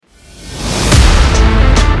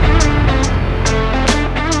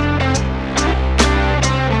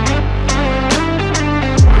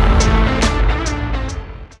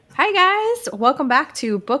welcome back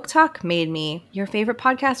to Book Talk Made Me, your favorite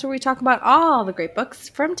podcast where we talk about all the great books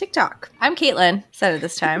from TikTok. I'm Caitlin, said it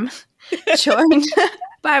this time, joined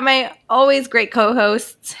by my always great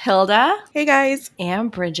co-hosts, Hilda. Hey guys.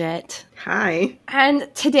 And Bridget. Hi.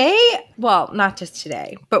 And today, well, not just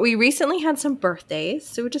today, but we recently had some birthdays,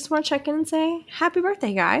 so we just want to check in and say happy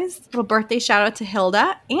birthday, guys. Little birthday shout out to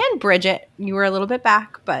Hilda and Bridget. You were a little bit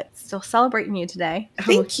back, but still celebrating you today.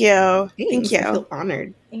 Thank you. Thank you. I feel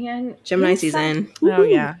honored. And Gemini season. Oh,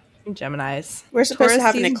 yeah. Geminis. We're supposed to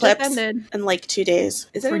have an eclipse ended. in like 2 days.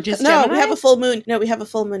 Is it? Just no, Geminis? we have a full moon. No, we have a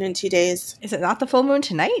full moon in 2 days. Is it not the full moon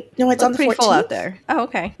tonight? No, it's on the pretty 14th. full out there. Oh,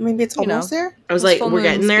 okay. Maybe it's almost there. I was like, we're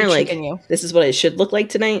getting there. Like, this is what it should look like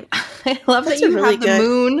tonight. I love that you have the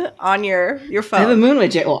moon on your phone. I have a moon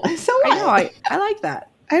widget. Well, so I know. I like that.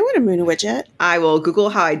 I want a moon widget. I will Google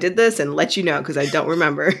how I did this and let you know because I don't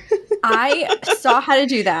remember. I saw how to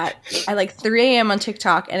do that at like 3 a.m. on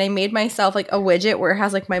TikTok, and I made myself like a widget where it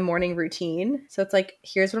has like my morning routine. So it's like,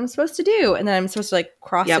 here's what I'm supposed to do. And then I'm supposed to like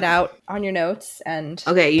cross it out on your notes. And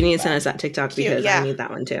okay, you need to send us that TikTok because I need that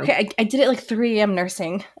one too. Okay, I did it like 3 a.m.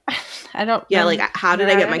 nursing. I don't Yeah, like how did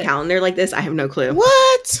I get my calendar like this? I have no clue.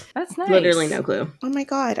 What? That's nice. Literally no clue. Oh my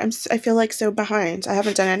God. I feel like so behind. I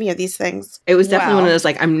haven't done any of these things. It was definitely one of those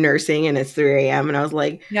like I'm nursing and it's 3 a.m. and I was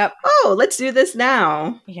like, yep. Oh, let's do this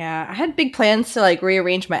now. Yeah, I had big plans to like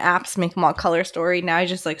rearrange my apps, make them all color story. Now I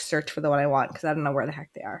just like search for the one I want because I don't know where the heck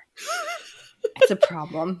they are. It's a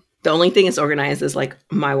problem. The only thing that's organized is like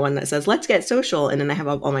my one that says, let's get social. And then I have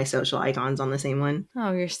all my social icons on the same one.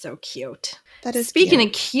 Oh, you're so cute. That is Speaking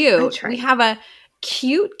of cute, we have a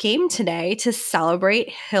cute game today to celebrate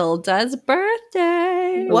Hilda's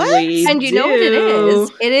birthday. What? And you know what it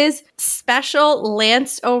is? It is special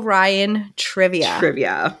Lance Orion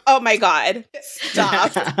trivia. Oh my God.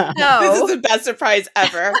 Stop. No. This is the best surprise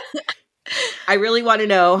ever. I really want to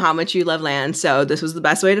know how much you love Lance, so this was the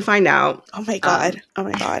best way to find out. Oh my God. Oh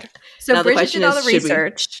my God. So now Bridget did all the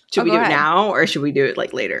research. Should we do it now or should we do it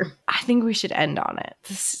like later? I think we should end on it.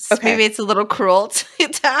 Maybe it's a little cruel to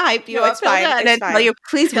hype you up. It's fine. And then tell you,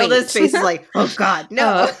 please wait. Hilda's face is like, oh God,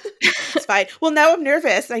 no. It's fine. Well, now I'm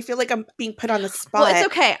nervous. I feel like I'm being put on the spot. Well, it's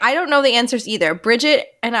okay. I don't know the answers either. Bridget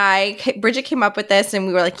came up with this and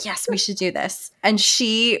we were like, yes, we should do this. And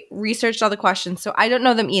she researched all the questions. So I don't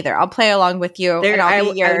know them either. I'll play along with you. I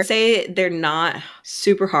would say they're not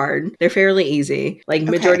super hard. They're fairly easy. Like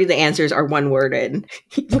majority of the answers are one worded.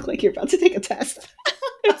 You look like you're about to take a test.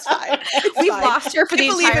 It's fine. We've lost her for the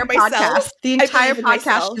entire podcast. The entire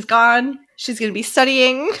podcast is gone. She's going to be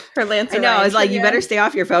studying her Lance. I know. I was like, you better stay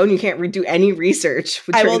off your phone. You can't do any research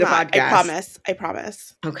with the podcast. I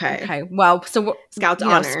promise. Okay. Well, so Scout's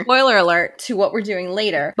honor. Spoiler alert to what we're doing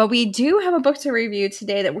later. But we do have a book to review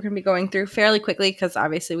today that we're going to be going through fairly quickly because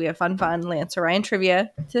obviously we have fun Lance Orion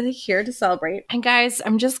trivia here to celebrate. And guys,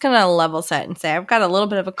 I'm just going to level set and say I've got a little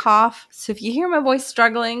bit of a cough. So if you hear my voice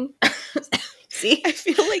struggling... See, I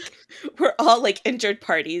feel like we're all like injured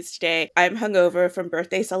parties today. I'm hungover from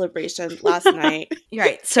birthday celebration last night. You're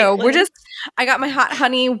right. So I got my hot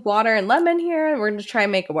honey, water, and lemon here, and we're going to try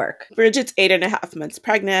and make it work. Bridget's 8.5 months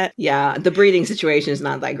pregnant. Yeah, the breathing situation is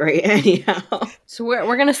not that great anyhow. So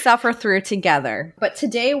we're going to suffer through together. But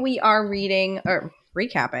today we are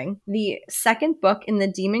recapping the second book in the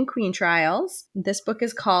Demon Queen trials. This book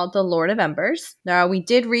is called The Lord of Embers. Now, we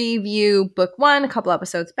did review book 1 a couple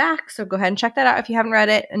episodes back, so go ahead and check that out if you haven't read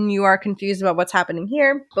it and you are confused about what's happening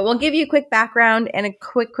here. But we'll give you a quick background and a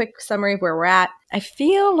quick summary of where we're at. I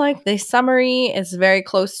feel like the summary is very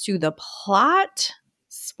close to the plot.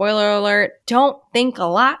 Spoiler alert, don't think a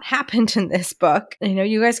lot happened in this book. I know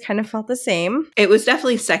you guys kind of felt the same. It was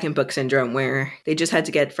definitely second book syndrome where they just had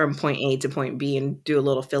to get from point A to point B and do a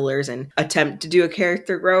little fillers and attempt to do a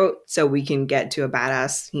character growth so we can get to a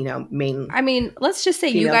badass, main. I mean, let's just say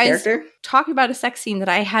you guys talked about a sex scene that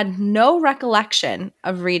I had no recollection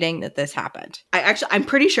of reading that this happened. I'm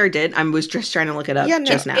pretty sure it did. I was just trying to look it up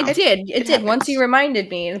just now. It did. Once you reminded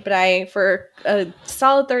me, but for a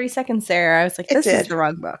solid 30 seconds there, I was like, this is the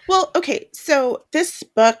wrong book. Well, okay, so this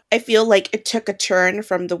book, I feel like it took a turn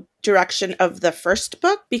from the direction of the first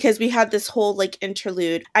book because we had this whole like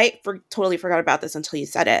interlude. I totally forgot about this until you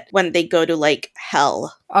said it, when they go to like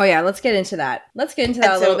hell. Oh yeah, let's get into that. A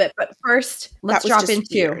little bit. But first, let's drop into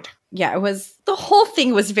weird. Yeah, the whole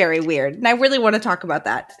thing was very weird. And I really want to talk about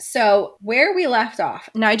that. So where we left off.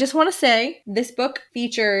 Now, I just want to say this book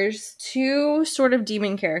features two sort of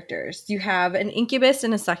demon characters. You have an incubus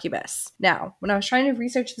and a succubus. Now, when I was trying to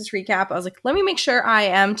research this recap, I was like, let me make sure I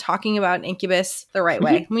am talking about an incubus the right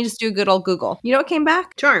way. Let me just do a good old Google. You know what came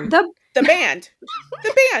back? Charm. The band.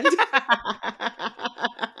 The band.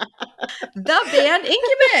 The band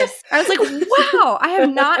Incubus. I was like, wow, I have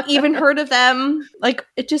not even heard of them. Like,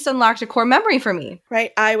 it just unlocked a core memory for me.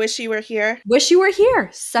 Right? I Wish You Were Here. Wish You Were Here.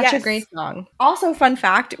 Such a Yes. great song. Also, fun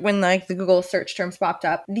fact, when like the Google search terms popped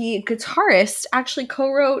up, the guitarist actually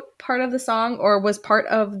co-wrote part of the song or was part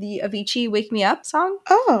of the Avicii Wake Me Up song.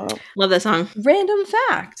 Oh. Love that song. Random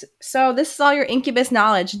fact. So this is all your Incubus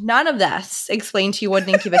knowledge. None of this explained to you what an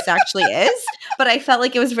Incubus actually is, but I felt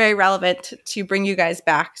like it was very relevant to bring you guys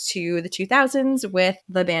back to the 2000s with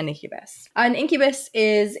the band Incubus. An Incubus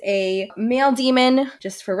is a male demon,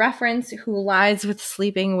 just for reference, who lies with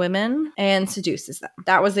sleeping women and seduces them.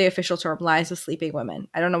 That was the official term, lies with sleeping women.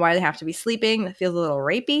 I don't know why they have to be sleeping. That feels a little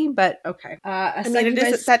rapey, but okay. I mean,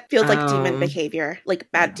 that feels like demon behavior,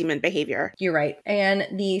 like bad demon behavior. You're right. And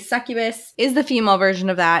the succubus is the female version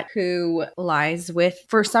of that who lies with,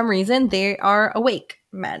 for some reason, they are awake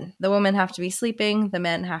men. The women have to be sleeping, the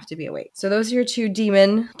men have to be awake. So those are your two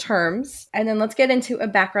demon terms. And then let's get into a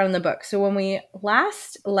background in the book. So when we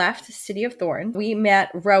last left City of Thorns, we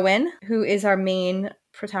met Rowan, who is our main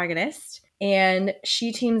protagonist. And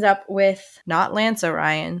she teams up with not Lance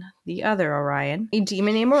Orion, the other Orion, a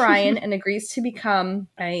demon named Orion, and agrees to become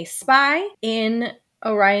a spy in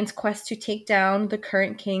Orion's quest to take down the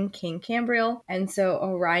current king, King Cambriel. And so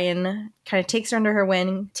Orion kind of takes her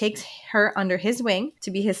under his wing to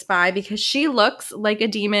be his spy because she looks like a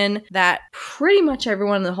demon that pretty much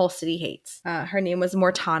everyone in the whole city hates. Her name was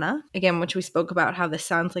Mortana, again, which we spoke about how this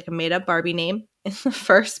sounds like a made-up Barbie name in the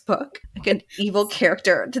first book, like an evil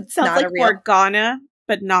character that's Sounds not like a real Morgana,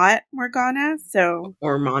 but not Morgana. So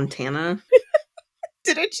Or Montana.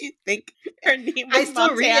 didn't you think her name was I still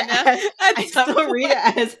Montana? read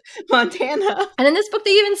it as Montana. And in this book,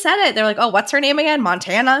 they even said it. They're like, oh, what's her name again?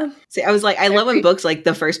 Montana. See, I was like, I love when books, like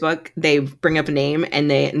the first book, they bring up a name and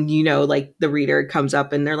like the reader comes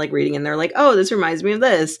up and they're like reading and they're like, oh, this reminds me of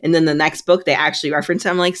this. And then the next book, they actually reference it.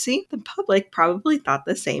 I'm like, see, the public probably thought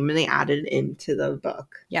the same and they added it into the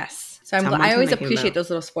book. Yes. So I always appreciate those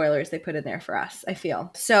little spoilers they put in there for us, I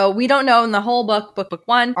feel. So we don't know in the whole book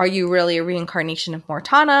 1, are you really a reincarnation of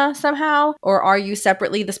Mortana somehow? Or are you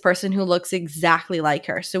separately this person who looks exactly like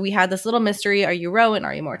her? So we had this little mystery. Are you Rowan?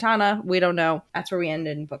 Are you Mortana? We don't know. That's where we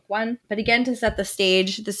ended in book 1. But again, to set the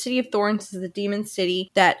stage, the City of Thorns is a demon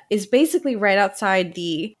city that is basically right outside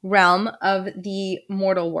the realm of the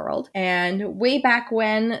mortal world. And way back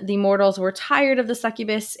when the mortals were tired of the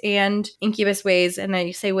succubus and incubus ways, and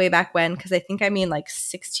I say way back when because I think I mean like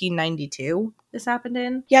 1692 this happened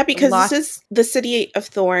in. Yeah, because this is the City of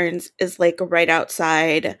Thorns is like right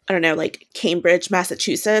outside, I don't know, like Cambridge,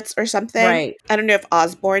 Massachusetts or something. Right. I don't know if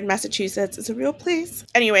Osborne, Massachusetts is a real place.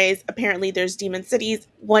 Anyways, apparently there's demon cities,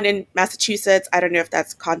 one in Massachusetts. I don't know if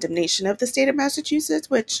that's condemnation of the state of Massachusetts,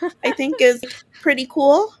 which I think is pretty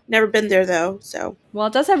cool. Never been there though, so. Well,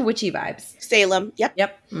 it does have witchy vibes. Salem, yep.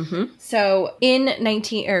 Mm-hmm. So in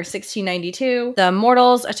 1692, the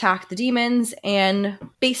mortals attacked the demons and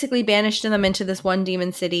basically banished them into this one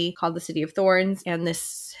demon city called the City of Thorns. And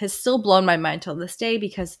this has still blown my mind till this day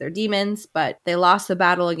because they're demons, but they lost the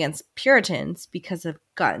battle against Puritans because of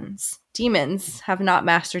guns. Demons have not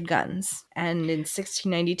mastered guns. And in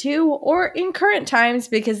 1692 or in current times,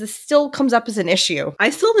 because this still comes up as an issue. I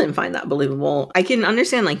still didn't find that believable. I can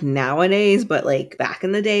understand like nowadays, but like back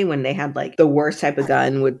in the day when they had like the worst type of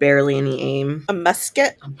gun with barely any aim. A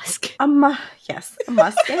musket? A musket. Yes, a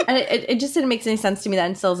musket. And it just didn't make any sense to me.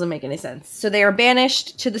 That still doesn't make any sense. So they are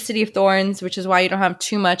banished to the City of Thorns, which is why you don't have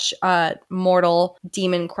too much mortal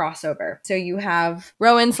demon crossover. So you have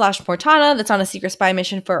Rowan / Mortana that's on a secret spy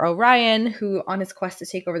mission for Orion, who on his quest to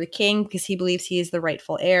take over the king because he believes he is the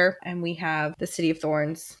rightful heir. And we have the City of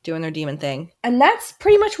Thorns doing their demon thing. And that's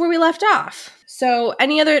pretty much where we left off. So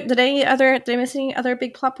did I miss any other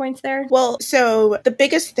big plot points there? Well, so the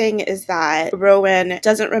biggest thing is that Rowan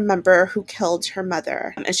doesn't remember who killed her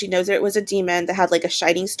mother. And she knows that it was a demon that had like a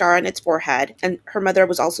shining star on its forehead. And her mother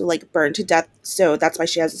was also like burned to death. So that's why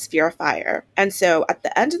she has a sphere of fire. And so at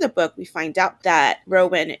the end of the book, we find out that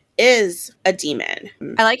Rowan is a demon.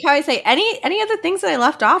 I like how I say any other things that I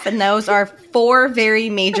left off, and those are 4 very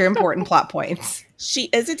major important plot points. She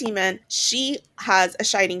is a demon. She has a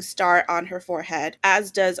shining star on her forehead,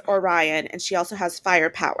 as does Orion, and she also has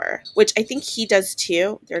firepower, which I think he does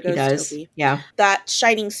too. There goes He does. Toby. Yeah. That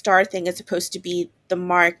shining star thing is supposed to be the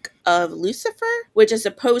mark of Lucifer, which is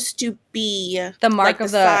supposed to be the mark like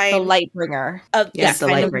of the the sign light bringer. of Yes, the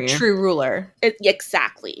kind light of bringer. true ruler.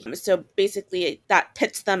 Exactly. So basically, that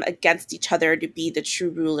pits them against each other to be the true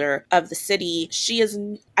ruler of the city.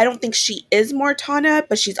 I don't think she is Mortana,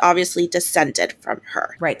 but she's obviously descended from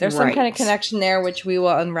her. Right. There's some kind of Right. connection there, which we will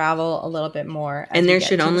unravel a little bit more. As And we there get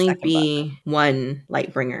should to the only second book. be one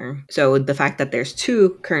Lightbringer. So the fact that there's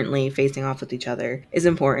two currently facing off with each other is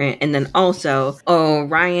important. And then also,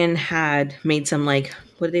 Ryan had made some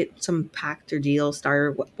some pact or deal,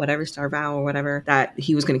 star vow or whatever, that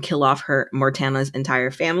he was going to kill off Mortana's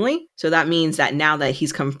entire family. So that means that now that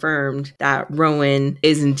he's confirmed that Rowan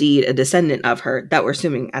is indeed a descendant of her, that we're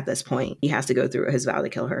assuming at this point, he has to go through his vow to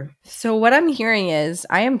kill her. So what I'm hearing is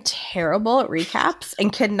I am terrible at recaps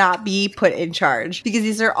and cannot be put in charge, because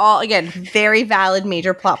these are all, again, very valid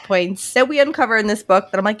major plot points that we uncover in this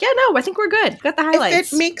book that I'm like, yeah, no, I think we're good. Got the highlights.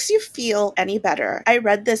 If it makes you feel any better, I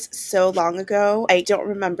read this so long ago, I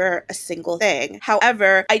don't remember a single thing.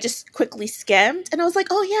 However, I just quickly skimmed and I was like,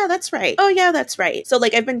 oh yeah, that's right. Oh yeah, that's right. So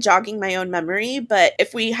like I've been jogging my own memory, but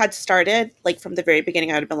if we had started like from the very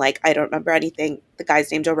beginning, I would have been like, I don't remember anything. The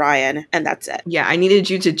guy's named Orion and that's it. Yeah, I needed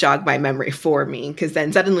you to jog my memory for me, because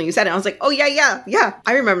then suddenly you said it. I was like, oh yeah,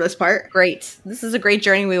 I remember this part. Great. This is a great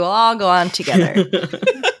journey we will all go on together.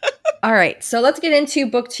 All right, so let's get into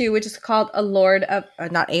book 2, which is called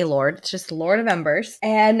it's just Lord of Embers.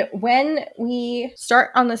 And when we start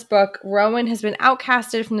on this book, Rowan has been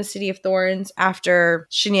outcasted from the City of Thorns after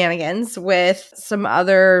shenanigans with some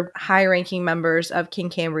other high-ranking members of King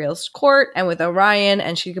Cambriel's court and with Orion,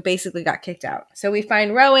 and she basically got kicked out. So we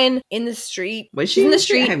find Rowan in the street. Was she in the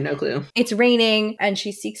street? I have no clue. It's raining, and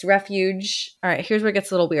she seeks refuge. All right, here's where it gets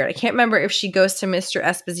a little weird. I can't remember if she goes to Mr.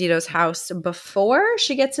 Esposito's house before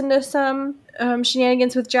she gets into some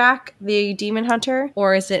shenanigans with Jack, the demon hunter,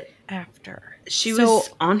 or is it after? She was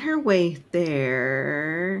on her way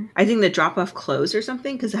there. I think the drop-off closed or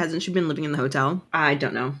something, because hasn't she been living in the hotel? I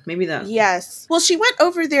don't know. Maybe that. Yes. Well, she went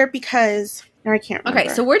over there because... No, I can't remember.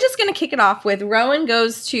 Okay, so we're just going to kick it off with Rowan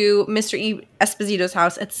goes to Mr. Esposito's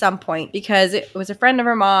house at some point because it was a friend of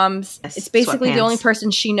her mom's. Yes, it's basically sweatpants. The only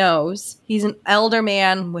person she knows. He's an elder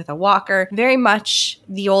man with a walker. Very much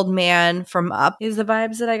the old man from Up is the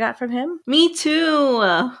vibes that I got from him. Me too.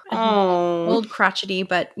 Oh. Old crotchety,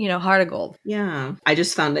 but, heart of gold. Yeah. I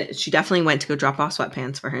just found that she definitely went to go drop off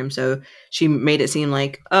sweatpants for him. So she made it seem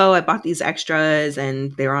like, oh, I bought these extras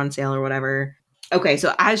and they were on sale or whatever. Okay,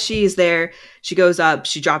 so as she's there, she goes up,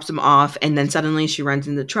 she drops them off, and then suddenly she runs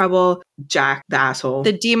into trouble. Jack, the asshole.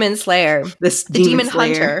 The demon slayer. The demon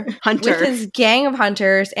hunter. With his gang of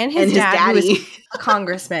hunters and his dad, daddy. who is a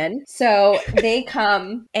congressman. So they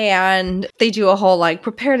come and they do a whole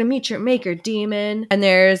prepare to meet your maker, demon. And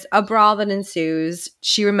there's a brawl that ensues.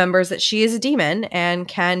 She remembers that she is a demon and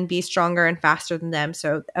can be stronger and faster than them.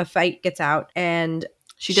 So a fight gets out and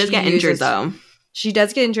she does get injured though. She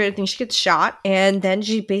does get injured. I think she gets shot. And then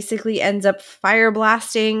she basically ends up fire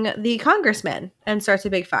blasting the congressman and starts a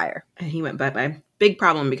big fire. And he went bye-bye. Big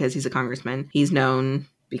problem because he's a congressman. He's known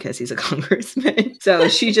because he's a congressman. So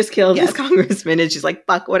she just killed this congressman and she's like,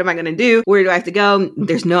 fuck, what am I going to do? Where do I have to go?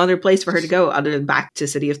 There's no other place for her to go other than back to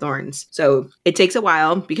City of Thorns. So it takes a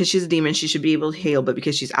while because she's a demon. She should be able to heal, but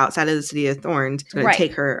because she's outside of the City of Thorns, it's going to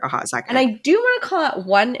take her a hot second. And I do want to call out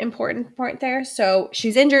one important point there. So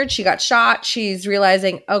she's injured. She got shot. She's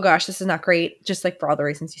realizing, oh gosh, this is not great. Just for all the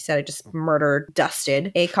reasons you said, I just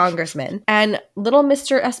dusted a congressman. And little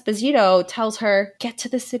Mr. Esposito tells her, get to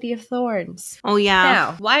the City of Thorns. Oh yeah.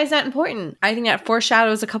 Now, why is that important? I think that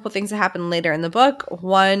foreshadows a couple things that happen later in the book.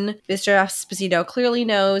 One, Mr. Esposito clearly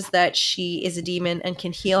knows that she is a demon and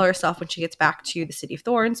can heal herself when she gets back to the City of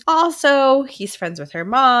Thorns. Also, he's friends with her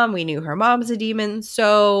mom. We knew her mom's a demon.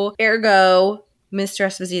 So, ergo, Mr.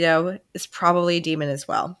 Esposito is probably a demon as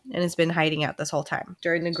well and has been hiding out this whole time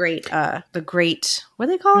during the great, what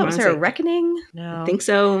do they call it? Was there a reckoning? No. I think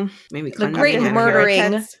so. Maybe the great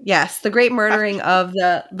murdering. Yes, the great murdering of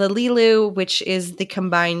the Lilu, which is the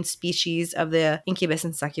combined species of the incubus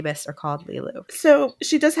and succubus are called Lilu. So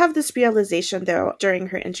she does have this realization though during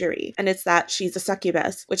her injury, and it's that she's a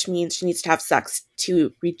succubus, which means she needs to have sex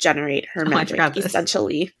to regenerate her magic,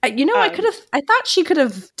 essentially. I thought she could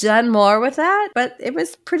have done more with that, but but it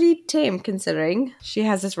was pretty tame considering she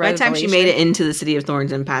has this By the time she made revelation. it into the City of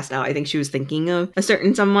Thorns and passed out, I think she was thinking of a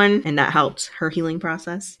certain someone, and that helped her healing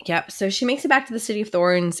process. Yep. So she makes it back to the City of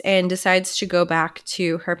Thorns and decides to go back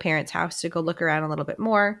to her parents' house to go look around a little bit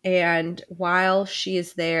more. And while she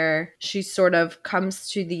is there, she sort of comes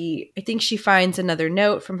to I think she finds another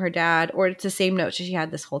note from her dad, or it's the same note she had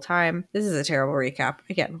this whole time. This is a terrible recap.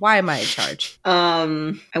 Again, why am I in charge?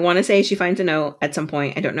 I want to say she finds a note at some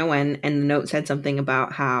point. I don't know when, and the note said something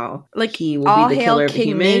about how Like, he will all be the hail killer of King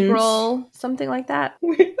humans. Negril, something like that.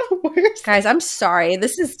 We're the worst. Guys, I'm sorry.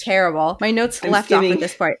 This is terrible. My notes I'm left off skimming. at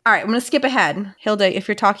this point. All right, I'm going to skip ahead. Hilda, if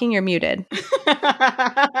you're talking, you're muted.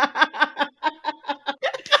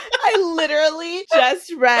 I literally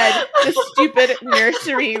just read the stupid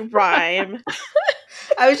nursery rhyme.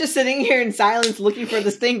 I was just sitting here in silence looking for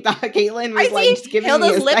this thing. Thought Caitlin was like just giving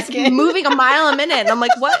Hilda's me a lips second. moving a mile a minute. And I'm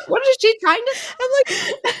like, what? What is she trying to? I'm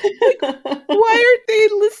like, why aren't they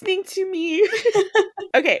listening to me?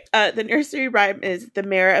 Okay, the nursery rhyme is: the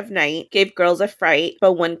mayor of night gave girls a fright,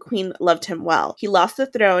 but one queen loved him well. He lost the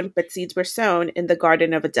throne, but seeds were sown in the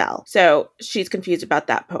garden of Adele. So she's confused about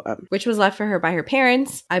that poem. Which was left for her by her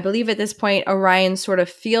parents. I believe at this point, Orion sort of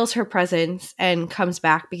feels her presence and comes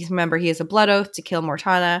back because remember, he has a blood oath to kill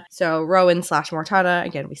Mortana. So Rowan / Mortana,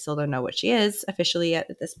 again, we still don't know what she is officially yet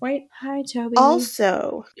at this point. Hi, Toby.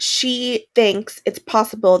 Also, she thinks it's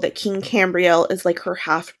possible that King Cambriel is like her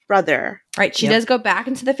half brother. Right, she Yep. does go back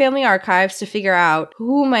into the family archives to figure out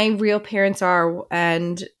who my real parents are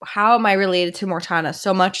and how am I related to Mortana,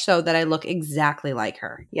 so much so that I look exactly like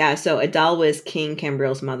her. Yeah, so Adele was King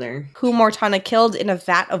Cambriel's mother. Who Mortana killed in a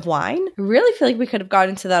vat of wine. I really feel like we could have gone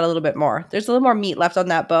into that a little bit more. There's a little more meat left on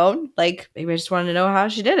that bone. Like, maybe I just wanted to know how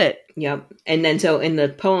she did it. Yep. And then so in the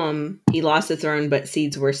poem, he lost the throne, but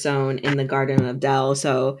seeds were sown in the garden of Adele.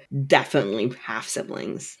 So definitely half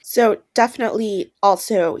siblings. So definitely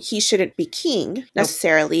also he shouldn't be king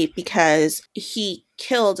necessarily because he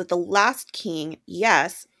killed the last king,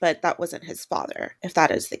 yes, but that wasn't his father, if that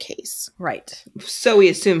is the case. Right. So we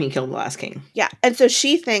assume he killed the last king. Yeah, and so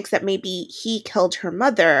she thinks that maybe he killed her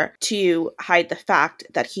mother to hide the fact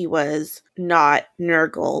that he was not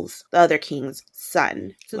Nurgle's, the other king's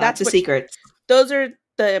son. So Lots that's of what secrets. those are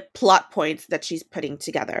the plot points that she's putting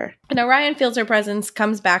together. And Orion feels her presence,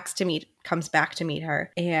 comes back to meet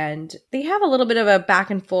her, and they have a little bit of a back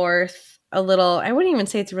and forth. I wouldn't even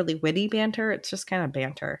say it's really witty banter. It's just kind of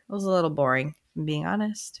banter. It was a little boring, if I'm being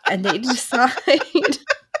honest. And they decide,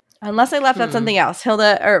 unless I left out something else,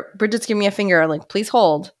 Hilda or Bridget's giving me a finger, like, please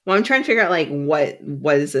hold. Well, I'm trying to figure out, like,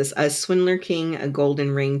 what is this? A swindler king, a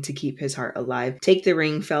golden ring to keep his heart alive. Take the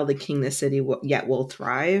ring, fell the king, the city yet will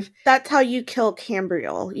thrive. That's how you kill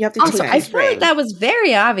Cambriel. You have to Also, take I his feel ring. like that was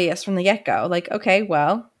very obvious from the get-go. Like, okay,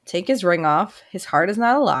 well, take his ring off. His heart is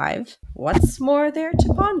not alive. What's more there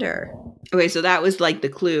to ponder? Okay, so that was like the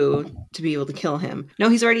clue to be able to kill him. No,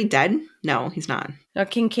 he's already dead? No, he's not. Now,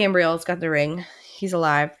 King Cambriel's got the ring. He's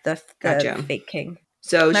alive. The Gotcha. fake king.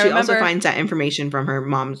 So And I she also remember- finds that information from her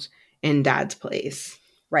mom's and dad's place.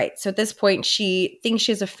 Right. So at this point, she thinks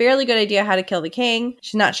she has a fairly good idea how to kill the king.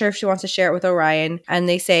 She's not sure if she wants to share it with Orion. And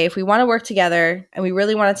they say, if we want to work together and we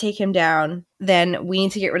really want to take him down, then we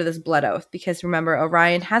need to get rid of this blood oath. Because remember,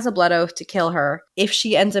 Orion has a blood oath to kill her if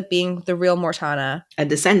she ends up being the real Mortana. A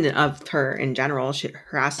descendant of her in general.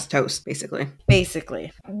 Her ass is toast, basically.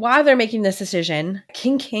 Basically. While they're making this decision,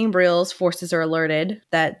 King Cambriel's forces are alerted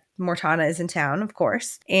that Mortana is in town, of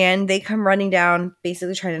course, and they come running down,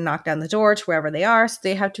 basically trying to knock down the door to wherever they are. So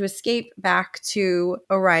they have to escape back to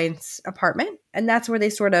Orion's apartment. And that's where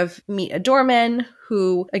they sort of meet a doorman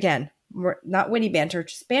who, again, not witty banter,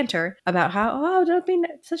 just banter about how, oh, don't be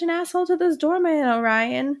such an asshole to this doorman,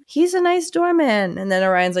 Orion. He's a nice doorman. And then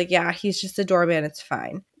Orion's like, yeah, he's just a doorman. It's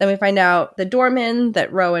fine. Then we find out the doorman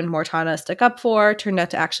that Rowan Mortana stuck up for turned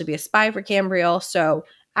out to actually be a spy for Cambriel. So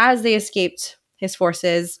as they escaped his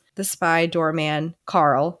forces, the spy doorman,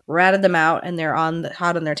 Carl, ratted them out, and they're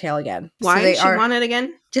hot on their tail again. Why so they did she want it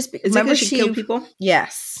again? Just Is it because she killed people?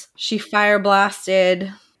 Yes. She fire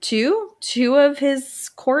blasted two of his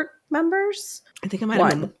court members. I think it might have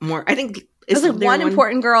been more. I think It was like one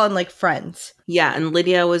important girl and like friends. Yeah, and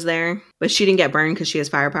Lydia was there, but she didn't get burned because she has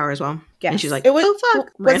firepower as well. Yes. And she's like, It was, oh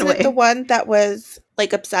fuck, ran wasn't away. it the one that was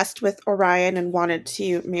like obsessed with Orion and wanted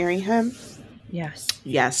to marry him? Yes.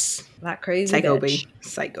 Yes. That crazy Psycho, bitch. babe.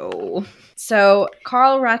 Psycho. So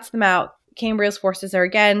Carl rats them out. Cambriel's forces are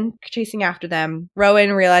again chasing after them.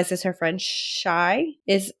 Rowan realizes her friend Shy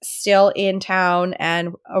is still in town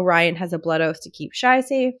and Orion has a blood oath to keep Shy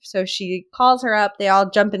safe. So she calls her up. They all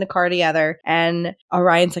jump in a car together and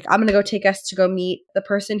Orion's like, I'm going to go take us to go meet the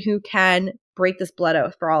person who can break this blood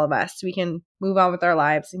oath for all of us so we can move on with our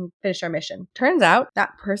lives and finish our mission. Turns out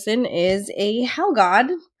that person is a hell god,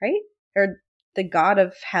 right? Or the god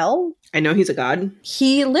of hell. I know he's a god.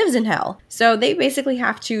 He lives in hell. So they basically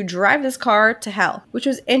have to drive this car to hell, which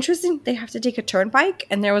was interesting. They have to take a turnpike,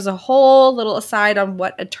 and there was a whole little aside on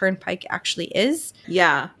what a turnpike actually is.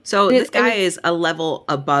 Yeah. So this guy is a level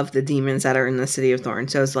above the demons that are in the City of Thorn.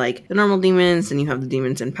 So it's like the normal demons, and you have the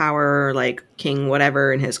demons in power, like King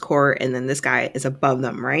whatever in his court, and then this guy is above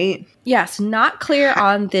them, right? Yes, not clear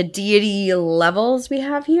on the deity levels we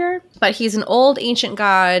have here, but he's an old ancient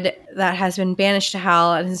god that has been banished to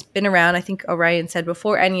hell and has been around, I think Orion said,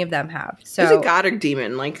 before any of them have. So, is it god or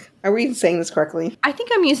demon? Like, are we saying this correctly? I think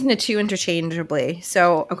I'm using the two interchangeably,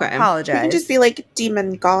 so okay. Apologize. You can just be like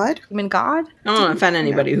demon god. Demon god? I don't want to offend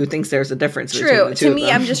anybody who thinks there's a difference between True. the two To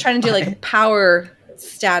me, I'm just trying to do like power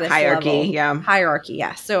status hierarchy, level. yeah. Hierarchy,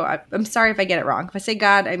 yeah. So I'm sorry if I get it wrong. If I say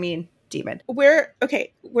god, I mean demon. We're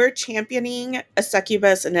championing a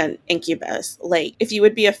succubus and an incubus. Like, if you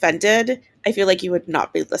would be offended, I feel like you would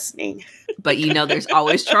not be listening. But there's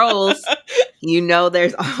always trolls.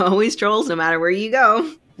 There's always trolls no matter where you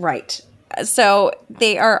go. Right. So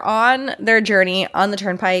they are on their journey on the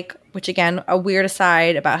turnpike, which again, a weird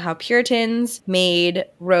aside about how Puritans made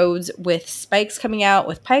roads with spikes coming out,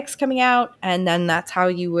 with pikes coming out, and then that's how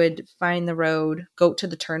you would find the road, go to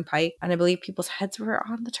the turnpike. And I believe people's heads were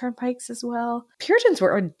on the turnpikes as well. Puritans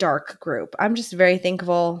were a dark group. I'm just very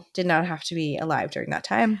thankful did not have to be alive during that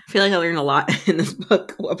time. I feel like I learned a lot in this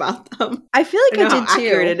book about them. I feel like I did how too.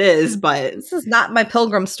 accurate it is, but this is not my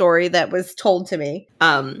pilgrim story that was told to me.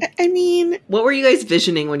 I mean, what were you guys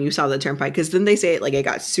visioning when you saw the turnpike? Because then they say it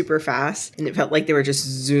got super fast and it felt like they were just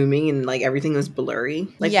zooming and like everything was blurry.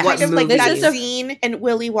 Like yeah, what kind of movie? like that scene in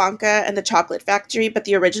Willy Wonka and the Chocolate Factory, but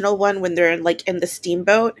the original one when they're in the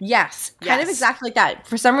steamboat. Yes, kind of exactly like that.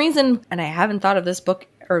 For some reason, and I haven't thought of this book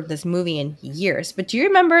or this movie in years, but do you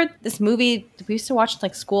remember this movie we used to watch in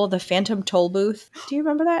like school, The Phantom Toll Booth? Do you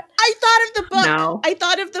remember that? I thought of the book. No. I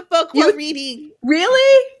thought of the book while reading.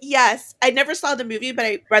 Really? Yes. I never saw the movie, but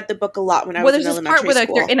I read the book a lot when I was in elementary there's this part where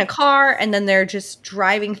school. they're in a car and then they're just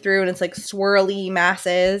driving through and it's like swirly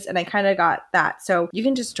masses, and I kind of got that. So you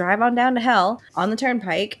can just drive on down to hell on the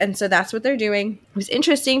turnpike, and so that's what they're doing. It was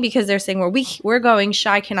interesting because they're saying, well, we're going,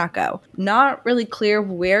 Shy cannot go. Not really clear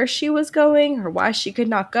where she was going or why she could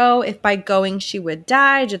not go. If by going she would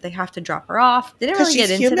die, did they have to drop her off? They didn't really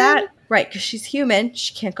get into that. Right, because she's human.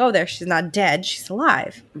 She can't go there. She's not dead. She's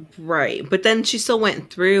alive. Right. But then she still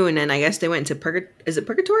went through, and then I guess they went to Is it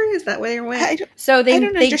Purgatory? Is that where they went? So they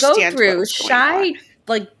go through. Shy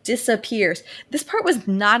disappears. This part was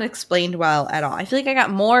not explained well at all. I feel like I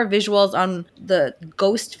got more visuals on the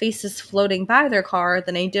ghost faces floating by their car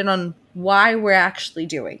than I did on why we're actually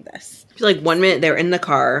doing this. I feel like 1 minute they were in the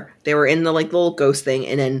car, they were in the little ghost thing,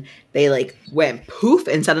 and then they went poof,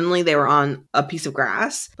 and suddenly they were on a piece of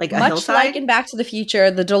grass, like a hillside. Much like in Back to the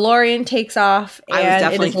Future, the DeLorean takes off and I was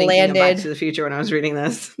definitely it is thinking landed. of Back to the Future when I was reading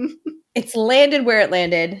this. It's landed where it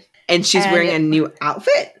landed. And she's wearing a new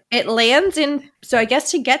outfit? It lands in, so I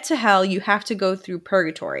guess to get to hell, you have to go through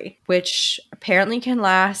purgatory, which apparently can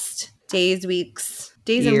last days, weeks,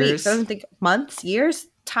 days years. And weeks. I don't think months, years.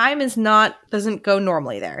 Time doesn't go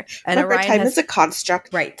normally there. And Remember, time is a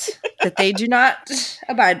construct. Right. That they do not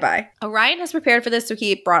abide by. Orion has prepared for this, so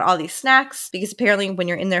he brought all these snacks because apparently when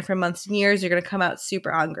you're in there for months and years, you're going to come out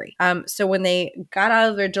super hungry. So when they got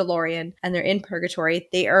out of their DeLorean and they're in purgatory,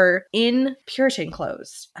 they are in Puritan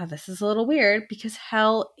clothes. This is a little weird because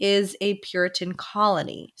hell is a Puritan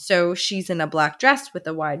colony. So she's in a black dress with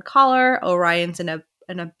a wide collar. Orion's in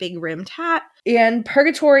a big rimmed hat. And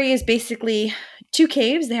purgatory is basically 2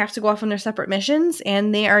 caves. They have to go off on their separate missions,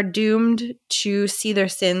 and they are doomed to see their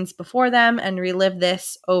sins before them and relive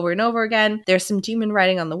this over and over again. There's some demon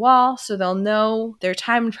writing on the wall, so they'll know their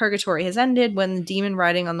time in purgatory has ended when the demon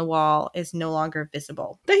writing on the wall is no longer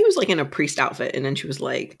visible. That he was in a priest outfit, and then she was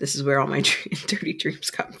like, this is where all my dirty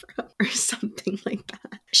dreams come from, or something like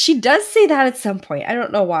that. She does say that at some point. I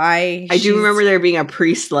don't know why. I do remember there being a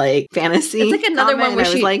priest fantasy. It's like another one where I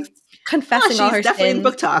was confessing all she's her definitely in sins.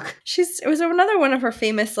 book talk. It was another one of her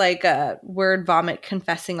famous like word vomit,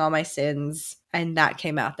 confessing all my sins. And that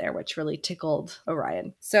came out there, which really tickled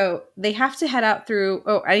Orion. So they have to head out through.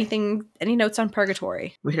 Oh, any notes on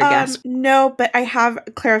purgatory? We heard gasp. No, but I have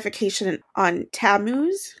clarification on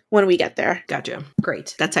Tammuz when we get there. Gotcha.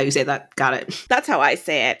 Great. That's how you say that. Got it. That's how I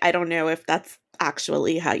say it. I don't know if that's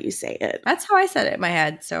actually how you say it. That's how I said it in my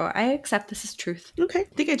head. So I accept this as truth. Okay.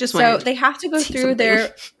 I think I just So went. they have to go see through something.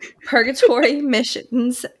 their purgatory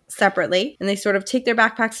missions separately, and they sort of take their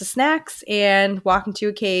backpacks of snacks and walk into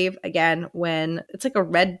a cave again when it's like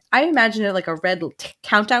I imagine it like a red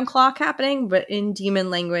countdown clock happening, but in demon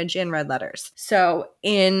language in red letters. So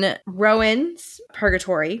in Rowan's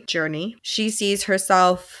purgatory journey, she sees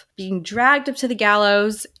herself being dragged up to the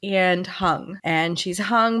gallows and hung. And she's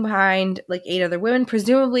hung behind like 8 other women,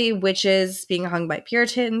 presumably witches being hung by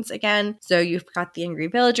Puritans again. So you've got the angry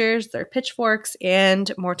villagers, their pitchforks,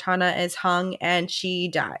 and Mortana is hung and she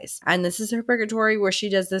dies. And this is her purgatory where she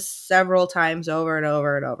does this several times over and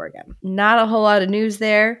over and over again. Not a whole lot of news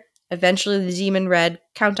there. Eventually, the demon red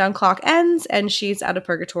countdown clock ends and she's out of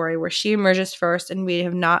purgatory where she emerges first, and we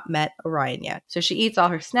have not met Orion yet. So she eats all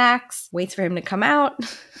her snacks, waits for him to come out.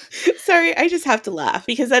 Sorry, I just have to laugh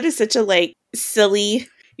because that is such a like silly.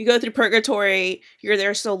 You go through purgatory, you're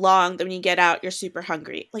there so long, then when you get out, you're super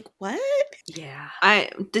hungry. Like, what? Yeah.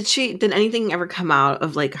 Did anything ever come out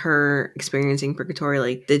of like her experiencing purgatory?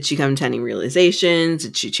 Like, did she come to any realizations?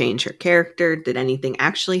 Did she change her character? Did anything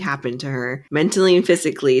actually happen to her mentally and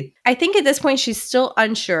physically? I think at this point she's still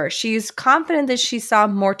unsure. She's confident that she saw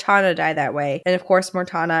Mortana die that way. And of course,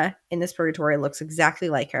 Mortana in this purgatory looks exactly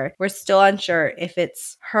like her. We're still unsure if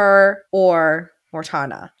it's her or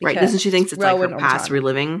Mortana. Right. Doesn't she think it's like Rowan her or past Mortana.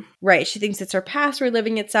 reliving? Right. She thinks it's her past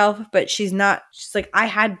reliving itself, but she's like, I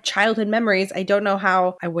had childhood memories. I don't know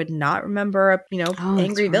how I would not remember,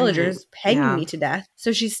 angry villagers pegging me to death.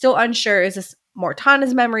 So she's still unsure. Is this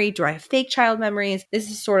Mortana's memory? Do I have fake child memories?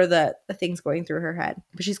 This is sort of the things going through her head.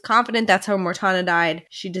 But she's confident that's how Mortana died.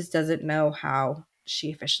 She just doesn't know how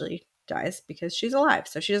she officially dies because she's alive.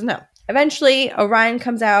 So she doesn't know. Eventually, Orion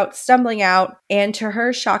comes out, stumbling out, and to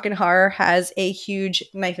her shock and horror, has a huge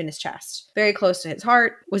knife in his chest, very close to his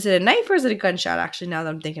heart. Was it a knife or is it a gunshot, actually, now that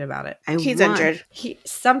I'm thinking about it? He's injured.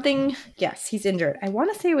 Yes, he's injured. I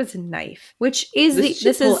want to say it was a knife, which is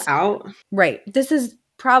this is out. Right. This is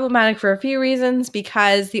problematic for a few reasons,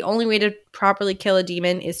 because the only way to properly kill a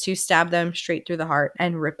demon is to stab them straight through the heart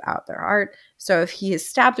and rip out their heart. So if he is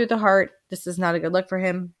stabbed through the heart, this is not a good look for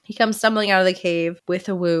him. He comes stumbling out of the cave with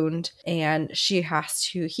a wound, and she has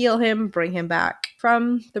to heal him, bring him back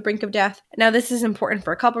from the brink of death. Now, this is important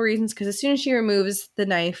for a couple reasons, because as soon as she removes the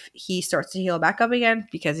knife, he starts to heal back up again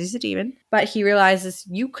because he's a demon. But he realizes,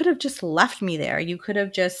 you could have just left me there. You could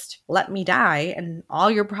have just let me die, and all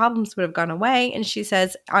your problems would have gone away. And she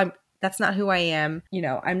says, that's not who I am.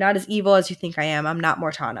 I'm not as evil as you think I am. I'm not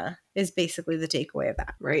Mortana, is basically the takeaway of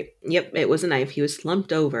that. Right. Yep. It was a knife. He was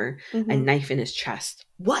slumped over, Mm-hmm. a knife in his chest.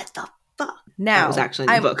 What the fuck? Now, that was actually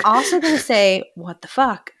in the book. I'm also going to say, what the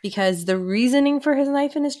fuck? Because the reasoning for his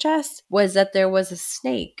knife in his chest was that there was a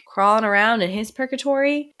snake crawling around in his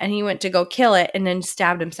purgatory, and he went to go kill it and then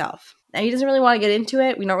stabbed himself. Now, he doesn't really want to get into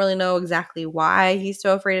it. We don't really know exactly why he's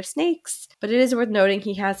so afraid of snakes, but it is worth noting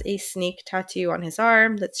he has a snake tattoo on his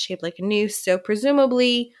arm that's shaped like a noose. So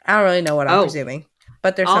presumably, I don't really know what I'm presuming,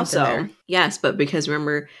 but there's something there. Yes, but because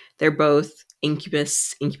remember, they're both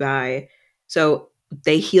incubi. So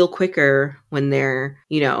they heal quicker when they're,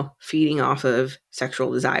 feeding off of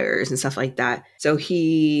sexual desires and stuff like that. So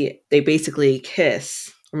they basically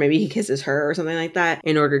kiss. Or maybe he kisses her or something like that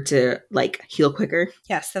in order to heal quicker.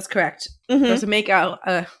 Yes, that's correct. Mm-hmm. There's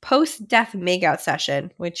a post-death makeout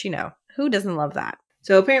session, which, who doesn't love that?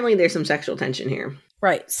 So apparently there's some sexual tension here.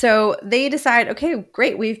 Right. So they decide, okay,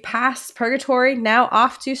 great. We've passed purgatory. Now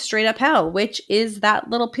off to straight up hell, which is that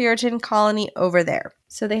little Puritan colony over there.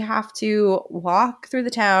 So they have to walk through the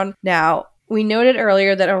town. Now, we noted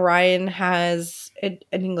earlier that Orion has an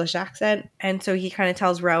English accent. And so he kind of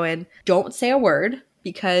tells Rowan, don't say a word,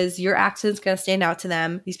 because your accent's going to stand out to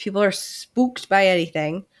them. These people are spooked by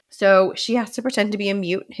anything. So she has to pretend to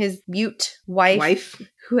be his mute wife,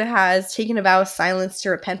 who has taken a vow of silence to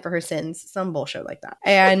repent for her sins. Some bullshit like that.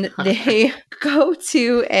 And they go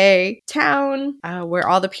to a town where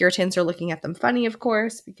all the Puritans are looking at them funny, of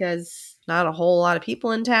course, because not a whole lot of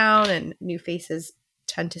people in town and new faces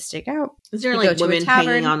tend to stick out. Is there women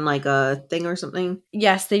hanging on a thing or something?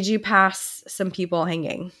 Yes, they do pass some people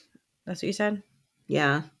hanging. That's what you said?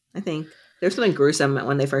 Yeah, I think. There's something gruesome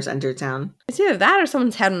when they first enter town. It's either that or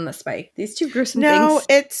someone's head on a spike. These two gruesome things. No,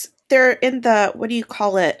 it's they're in the, what do you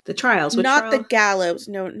call it? The trials. Which Not the trial? gallows.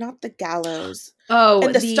 No, not the gallows. Oh,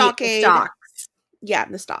 And the the stockade. stocks. Yeah,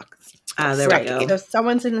 the stocks. There we Right. go. So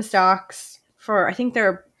someone's in the stocks for, I think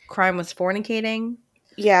their crime was fornicating.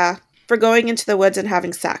 Yeah, for going into the woods and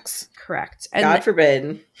having sex. Correct. And God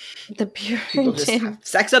forbid. the People just Puritan. have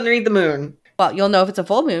sex underneath the moon. Well, you'll know if it's a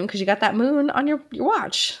full moon because you got that moon on your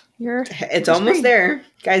watch. It's almost there.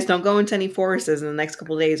 Guys, don't go into any forests in the next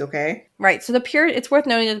couple of days, okay? Right. So it's worth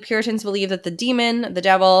noting that the Puritans believe that the demon, the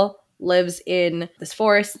devil, lives in this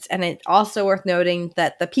forest, and it's also worth noting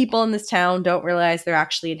that the people in this town don't realize they're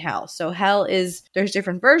actually in hell. So there's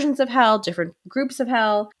different versions of hell, different groups of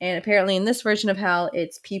hell, and apparently in this version of hell,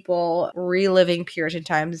 it's people reliving Puritan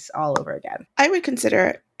times all over again. I would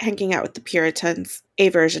consider hanging out with the Puritans a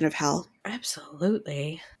version of hell.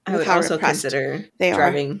 Absolutely. I would how also repressed consider they are.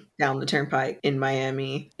 driving down the turnpike in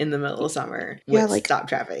Miami in the middle of summer Yeah, with like, stop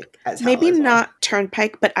traffic as hell maybe as well. not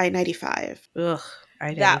Turnpike, but I-95. Ugh.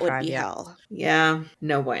 I-95, That would be yeah. hell. Yeah,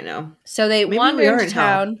 no bueno. So they Maybe wander we are into in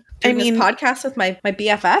hell. town doing this podcast with my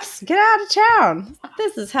BFFs. Get out of town.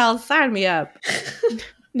 This is hell. Sign me up.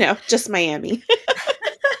 No, just Miami.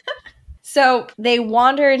 So they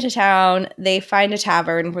wander into town. They find a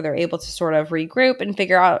tavern where they're able to sort of regroup and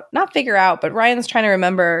but Ryan's trying to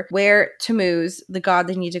remember where Tammuz, the god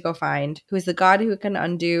they need to go find, who is the god who can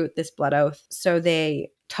undo this blood oath. So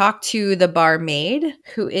they talk to the barmaid,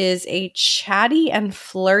 who is a chatty and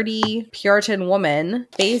flirty Puritan woman,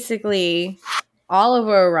 basically all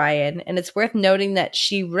over Orion, and it's worth noting that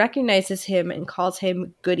she recognizes him and calls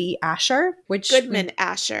him Goody Asher, which Goodman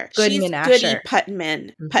Asher. Goodman She's Asher.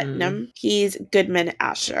 Goody Putnam. He's Goodman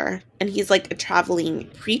Asher. And he's like a traveling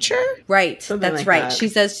preacher? Right. Something That's like right.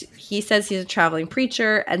 that. He says he's a traveling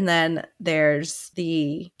preacher, and then there's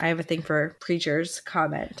I have a thing for preachers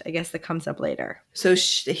comment, I guess, that comes up later. So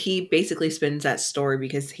he basically spins that story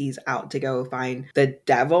because he's out to go find the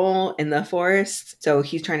devil in the forest. So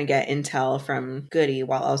he's trying to get intel from Goody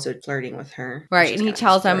while also flirting with her. Right. And he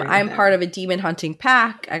tells him, I'm part of a demon hunting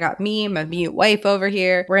pack. I got me and my mute wife over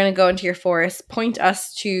here. We're going to go into your forest, point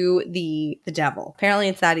us to the devil. Apparently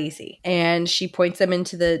it's that easy. And she points them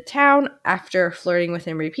into the town after flirting with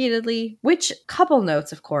him repeatedly, which couple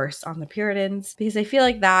notes, of course, on the Puritans, because I feel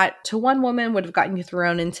like that to one woman would have gotten you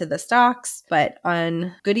thrown into the stocks, but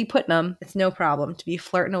on Goody Putnam, it's no problem to be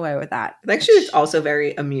flirting away with that. I think she was also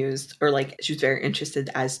very amused, or like she was very interested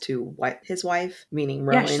as to what his wife, meaning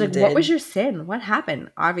Rowan, she's like, did. what was your sin? What happened?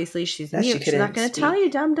 Obviously, she's That mute. she She's not going to tell you,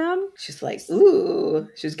 dum-dum. She's like, ooh.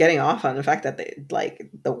 She was getting off on the fact that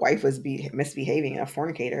the wife was misbehaving, a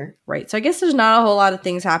fornicator. Right. So I guess there's not a whole lot of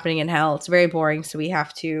things happening in hell. It's very boring, so we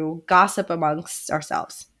have to gossip amongst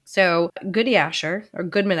ourselves. So Goody Asher, or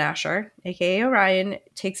Goodman Asher, aka Orion,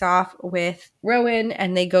 takes off with Rowan,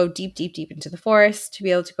 and they go deep, deep, deep into the forest to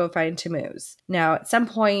be able to go find Tammuz. Now, at some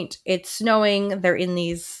point, it's snowing. They're in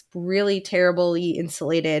these really terribly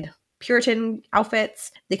insulated Puritan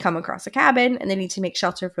outfits. They come across a cabin, and they need to make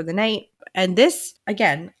shelter for the night. And this,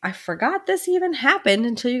 again, I forgot this even happened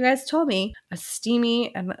until you guys told me. A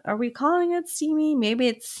steamy, and are we calling it steamy? Maybe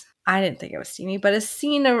it's... I didn't think it was steamy, but a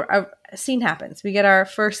scene happens. We get our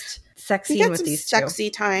first sex scene with these two.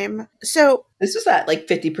 Sexy time. So this was at like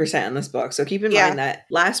 50% in this book. So keep in mind that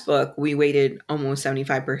last book we waited almost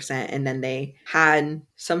 75%, and then they had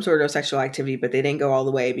some sort of sexual activity, but they didn't go all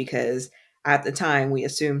the way because at the time we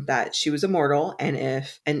assumed that she was immortal, and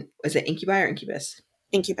was it incubi or incubus?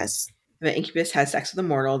 Incubus. If an incubus has sex with a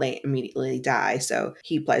mortal, they immediately die. So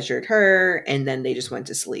he pleasured her, and then they just went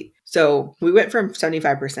to sleep. So we went from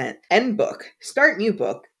 75% end book, start new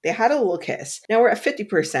book. They had a little kiss. Now we're at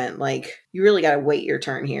 50%. Like, you really got to wait your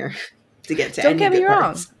turn here to get to. Don't get me wrong.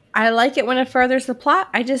 Parts. I like it when it furthers the plot.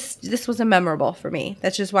 This was a memorable for me.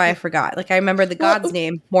 That's just why I forgot. Like, I remember the god's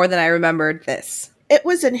name more than I remembered this. It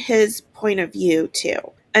was in his point of view too.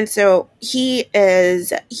 And so he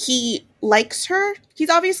likes her. He's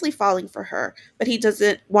obviously falling for her, but he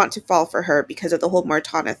doesn't want to fall for her because of the whole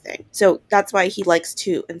Mortana thing. So that's why he likes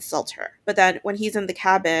to insult her. But then when he's in the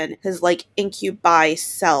cabin, his like incubi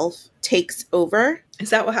self takes over.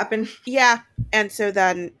 Is that what happened? Yeah. And so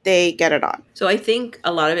then they get it on. So I think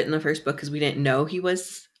a lot of it in the first book, because we didn't know he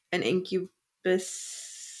was an incubus.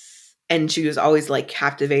 And she was always like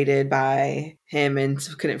captivated by him and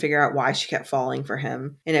couldn't figure out why she kept falling for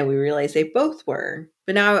him. And then we realized they both were.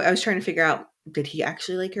 But now I was trying to figure out, did he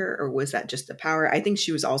actually like her, or was that just the power? I think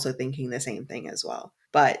she was also thinking the same thing as well.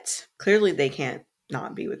 But clearly they can't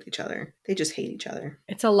not be with each other. They just hate each other.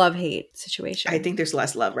 It's a love-hate situation. I think there's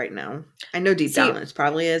less love right now. I know deep down it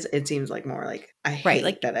probably is. It seems like more like I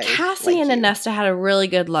hate that I Cassie like and you. Nesta had a really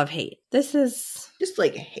good love-hate. This is just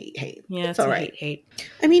like hate. Yeah, it's all a right. hate.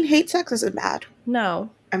 I mean, hate sex isn't bad. No.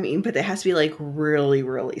 I mean, but it has to be like really,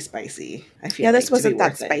 really spicy. I feel yeah, like, this wasn't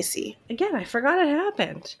that spicy. Again, I forgot it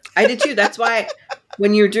happened. I did too. That's why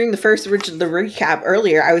when you were doing the recap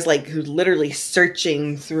earlier, I was like literally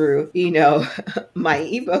searching through, my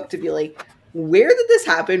ebook to be like, where did this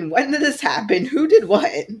happen? When did this happen? Who did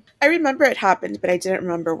what? I remember it happened, but I didn't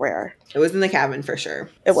remember where. It was in the cabin for sure.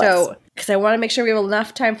 It was. So, because I want to make sure we have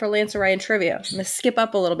enough time for Lance and Ryan trivia, I'm going to skip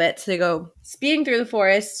up a little bit to go speeding through the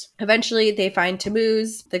forest. Eventually, they find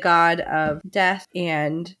Tammuz, the god of death,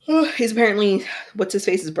 and... he's apparently,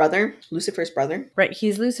 what's-his-face's brother? Lucifer's brother? Right,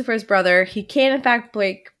 he's Lucifer's brother. He can, in fact,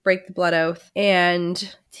 break the blood oath,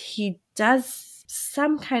 and he does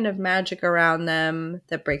some kind of magic around them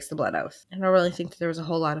that breaks the blood oath. I don't really think that there was a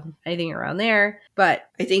whole lot of anything around there, but...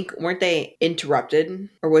 I think, weren't they interrupted?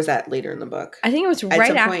 Or was that later in the book? I think it was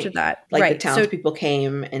right after that. Like, right. the townspeople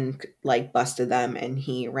came and, like, busted them, and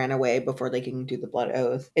he ran away before they can do the blood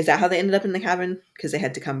oath. Is that how they ended up in the cabin? Because they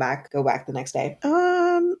had to go back the next day?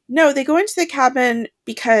 No, they go into the cabin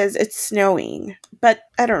because it's snowing, but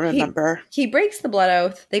I don't remember. He breaks the blood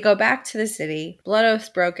oath. They go back to the city. Blood oath's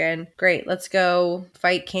broken. Great, let's go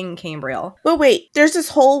fight King Cambriel. But wait, there's this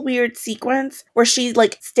whole weird sequence where she,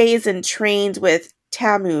 like, stays and trains with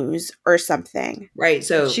Tammuz or something. Right,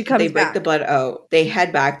 so they break back. the blood oath. They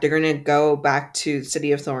head back. They're going to go back to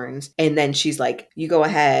City of Thorns. And then she's like, you go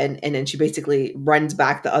ahead. And then she basically runs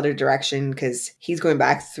back the other direction because he's going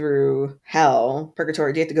back through hell.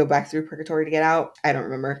 Purgatory. Do you have to go back through Purgatory to get out? I don't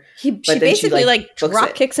remember. She basically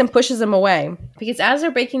drop kicks and pushes him away. Because as they're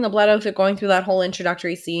breaking the blood oath, they're going through that whole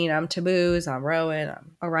introductory scene. I'm Tammuz, I'm Rowan,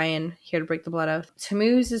 I'm Orion, here to break the blood oath.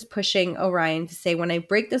 Tammuz is pushing Orion to say, when I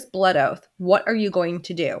break this blood oath, what are you going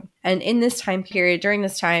to do? And in this time period, during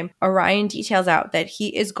this time, Orion details out that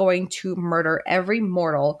he is going to murder every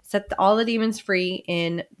mortal, set all the demons free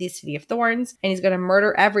in the City of Thorns, and he's going to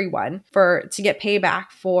murder everyone to get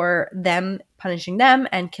payback for them punishing them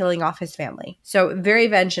and killing off his family. So very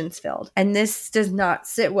vengeance filled. And this does not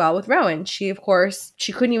sit well with Rowan. She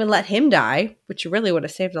couldn't even let him die, which really would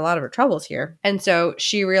have saved a lot of her troubles here. And so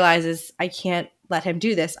she realizes, I can't let him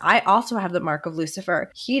do this. I also have the mark of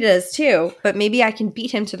Lucifer. He does too, but maybe I can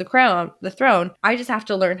beat him to the throne. I just have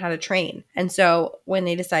to learn how to train. And so when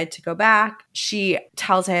they decide to go back, she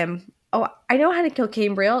tells him, oh, I know how to kill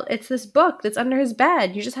Cambriel. It's this book that's under his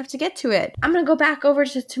bed. You just have to get to it. I'm going to go back over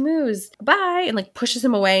to Tammuz. Bye. And pushes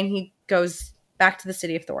him away, and he goes back to the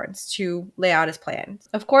City of Thorns to lay out his plan.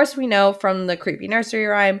 Of course, we know from the creepy nursery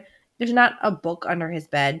rhyme, there's not a book under his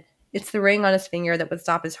bed. It's the ring on his finger that would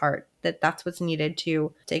stop his heart. That's what's needed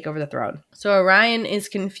to take over the throne. So Orion is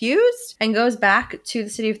confused and goes back to the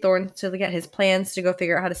City of Thorns to get his plans to go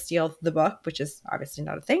figure out how to steal the book, which is obviously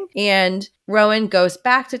not a thing. And Rowan goes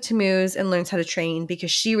back to Tammuz and learns how to train because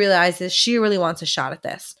she realizes she really wants a shot at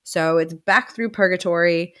this. So it's back through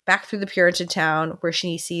Purgatory, back through the Puritan town where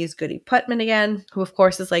she sees Goody Putman again, who of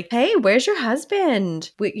course is like, hey, where's your husband?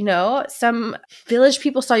 Some village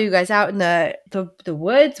people saw you guys out in the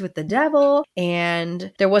woods with the devil,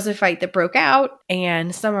 and there was a fight that broke out,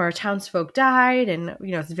 and some of our townsfolk died, and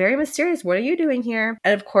it's very mysterious. What are you doing here?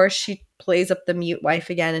 And of course she plays up the mute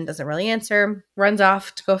wife again and doesn't really answer, runs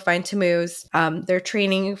off to go find Tammuz. They're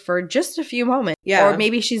training for just a few moments. Yeah. Or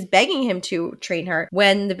maybe she's begging him to train her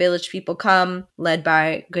when the village people come, led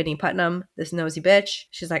by Goody Putnam, this nosy bitch.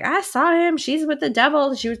 She's like, I saw him. She's with the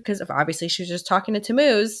devil. Because obviously she was just talking to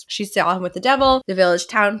Tammuz. She saw him with the devil. The village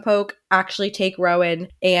townfolk actually take Rowan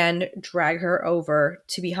and drag her over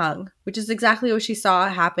to be hung, which is exactly what she saw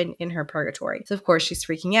happen in her purgatory. So of course she's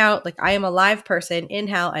freaking out, like, I am a live person in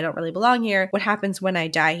hell. I don't really belong here. What happens when I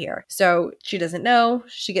die here? So she doesn't know.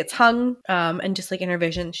 She gets hung, and just like in her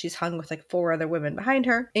vision, she's hung with 4 other women behind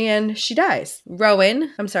her, and she dies. Orion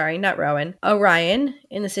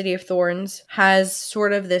in the City of Thorns has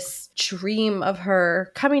sort of this dream of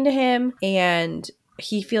her coming to him, and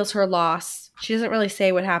he feels her loss. She doesn't really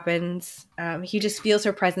say what happens. He just feels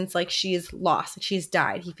her presence, like she's lost, like she's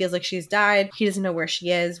died. He feels like she's died. He doesn't know where she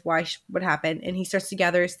is, what happened. And he starts to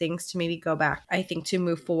gather his things to maybe go back, I think, to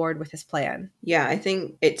move forward with his plan. Yeah, I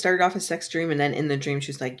think it started off as sex dream, and then in the dream,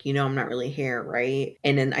 she's like, I'm not really here, right?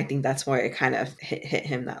 And then I think that's why it kind of hit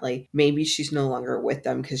him that, maybe she's no longer with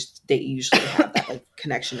them because they usually have that,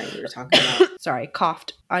 connection that you were talking about. Sorry,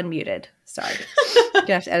 coughed, unmuted. Sorry. You're going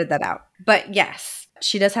to have to edit that out. But yes,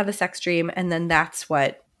 she does have the sex dream, and then that's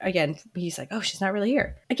what again, he's like, oh, she's not really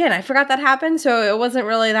here. Again, I forgot that happened, so it wasn't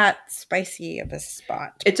really that spicy of a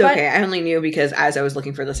spot. It's okay. I only knew because as I was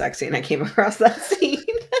looking for the sex scene, I came across that scene.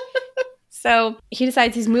 So he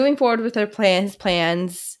decides he's moving forward with his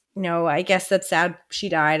plans. I guess that's sad she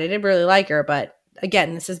died. I didn't really like her, but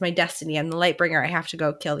again, this is my destiny. I'm the Lightbringer. I have to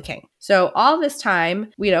go kill the king. So all this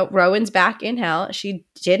time, Rowan's back in hell. She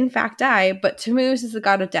did in fact die, but Tammuz is the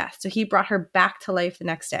god of death. So he brought her back to life the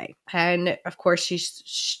next day. And of course, she's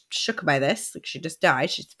shook by this. Like, she just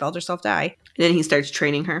died. She felt herself die. And then he starts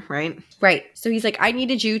training her, right? Right. So he's like, I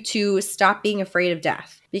needed you to stop being afraid of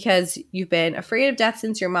death because you've been afraid of death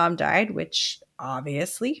since your mom died, which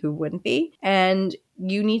obviously, who wouldn't be? And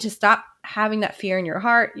you need to stop having that fear in your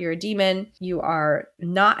heart. You're a demon. You are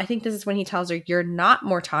not, I think this is when he tells her, you're not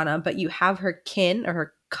Mortana, but you have her kin or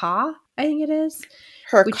her ka, I think it is.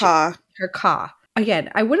 Her ka. Her ka. Again,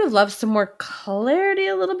 I would have loved some more clarity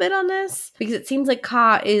a little bit on this because it seems like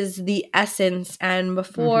Ka is the essence. And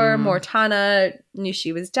before Mortana knew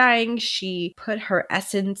she was dying, she put her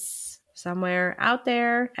essence somewhere out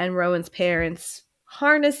there and Rowan's parents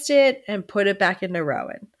harnessed it and put it back into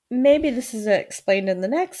Rowan. Maybe this is explained in the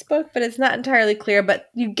next book, but it's not entirely clear. But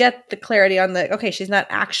you get the clarity on okay, she's not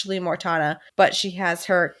actually Mortana, but she has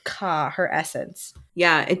her Ka, her essence.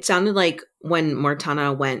 Yeah, it sounded like when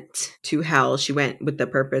Mortana went to hell, she went with the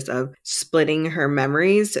purpose of splitting her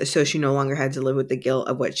memories so she no longer had to live with the guilt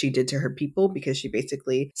of what she did to her people because she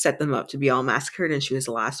basically set them up to be all massacred and she was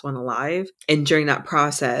the last one alive. And during that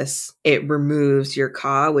process, it removes your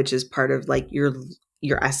Ka, which is part of like your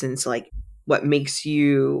essence, like what makes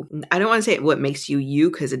you, I don't want to say what makes you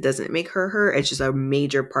because it doesn't make her. It's just a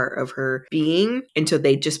major part of her being. And so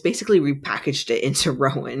they just basically repackaged it into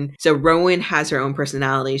Rowan. So Rowan has her own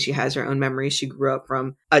personality. She has her own memories. She grew up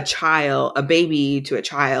from a baby to a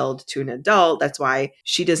child to an adult. That's why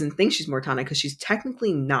she doesn't think she's Mortana because she's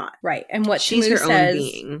technically not. Right. And what she's Tammuz her says, own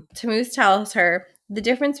being. Tammuz tells her, the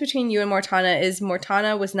difference between you and Mortana is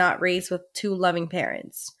Mortana was not raised with two loving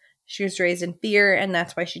parents. She was raised in fear, and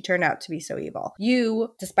that's why she turned out to be so evil.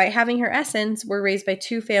 You, despite having her essence, were raised by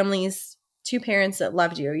two parents that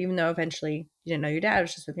loved you, even though eventually you didn't know your dad, it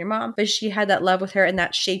was just with your mom. But she had that love with her, and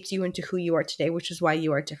that shaped you into who you are today, which is why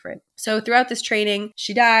you are different. So throughout this training,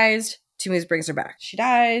 she dies. Tammuz brings her back. She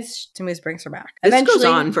dies. Tammuz brings her back. This goes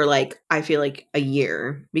on for I feel like a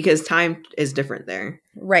year because time is different there.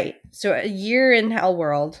 Right. So a year in Hell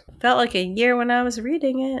World felt like a year when I was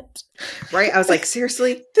reading it. Right. I was like,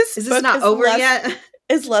 seriously, is this not over yet?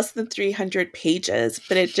 It's less than 300 pages,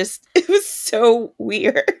 but it was so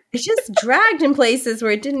weird. It just dragged in places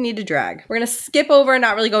where it didn't need to drag. We're going to skip over and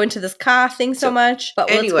not really go into this Ka thing so much, but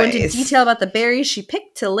let's go into detail about the berries she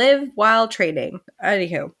picked to live while trading.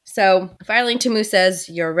 Anywho, so finally Tammuz says,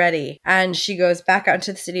 you're ready. And she goes back out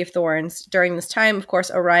into the City of Thorns. During this time, of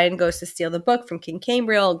course, Orion goes to steal the book from King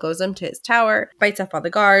Cambriel, goes into his tower, fights off all the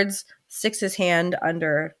guards, sticks his hand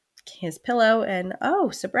under his pillow, and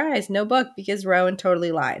oh, surprise, no book because Rowan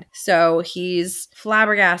totally lied. So he's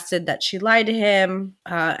flabbergasted that she lied to him,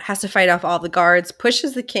 has to fight off all the guards,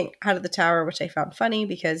 pushes the king out of the tower, which I found funny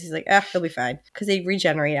because he's like, he'll be fine because they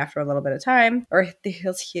regenerate after a little bit of time, or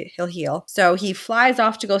he'll heal. So he flies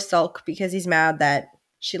off to go sulk because he's mad that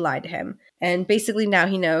she lied to him. And basically now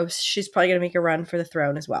he knows she's probably going to make a run for the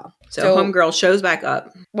throne as well. So homegirl shows back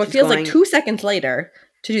up. What feels like 2 seconds later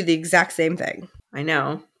to do the exact same thing. I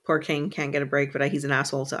know. Poor King can't get a break, but he's an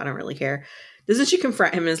asshole, so I don't really care. Doesn't she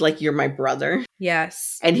confront him as like, you're my brother?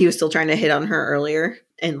 Yes. And he was still trying to hit on her earlier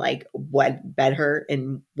and like bed her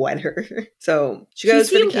and wed her. So she goes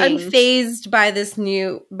for the king. He seemed unfazed by this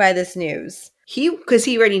news. Because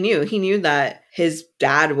he already knew. He knew that his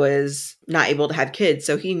dad was not able to have kids,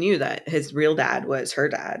 so he knew that his real dad was her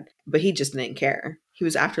dad, but he just didn't care. He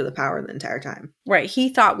was after the power the entire time. Right. He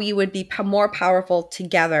thought we would be more powerful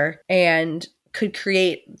together and could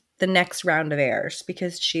create the next round of heirs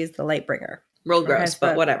because she's the Lightbringer. Real gross,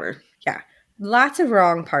 but whatever. Yeah. Lots of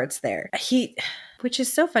wrong parts there. Which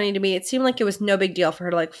is so funny to me. It seemed like it was no big deal for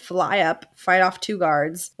her to like fly up, fight off 2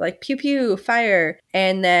 guards, like pew pew, fire.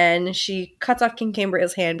 And then she cuts off King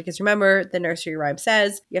Cambriel's hand because remember, the nursery rhyme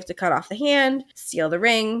says you have to cut off the hand, steal the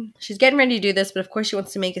ring. She's getting ready to do this, but of course she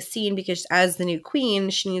wants to make a scene because as the new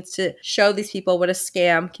queen, she needs to show these people what a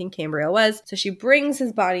scam King Cambriel was. So she brings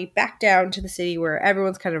his body back down to the city where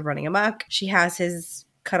everyone's kind of running amok. She has his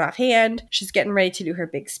cut off hand. She's getting ready to do her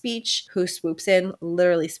big speech. Who swoops in?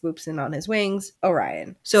 Literally swoops in on his wings.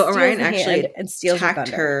 Orion. So Steals Orion the hand actually and steals her attacked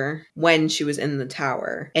thunder. her when she was in the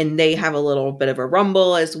tower. And they have a little bit of a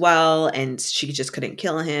rumble as well. And she just couldn't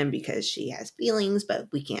kill him because she has feelings, but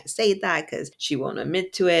we can't say that because she won't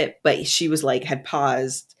admit to it. But she was like, had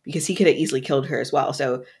paused because he could have easily killed her as well.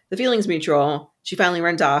 So the feeling's mutual. She finally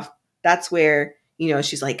runs off. That's where,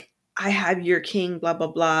 she's like, I have your king, blah, blah,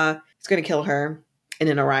 blah. He's going to kill her. And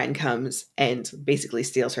then Orion comes and basically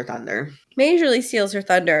steals her thunder. Majorly steals her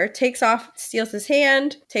thunder, takes off, steals his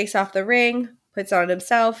hand, takes off the ring, puts it on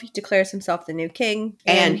himself. He declares himself the new king.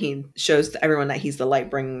 And he shows to everyone that he's the light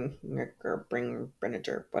bringer,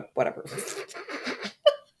 whatever.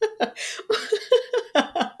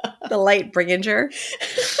 The light bringer.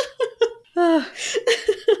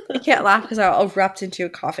 I can't laugh because I'll erupt into a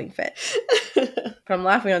coughing fit. But I'm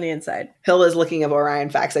laughing on the inside. Hilda's looking up Orion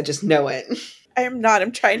facts. I just know it. I am not.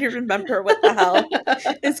 I'm trying to remember what the hell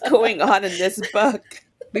is going on in this book.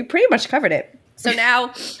 We pretty much covered it. So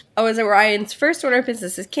now, as Orion's first order of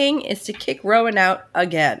business as king is to kick Rowan out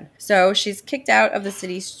again. So she's kicked out of the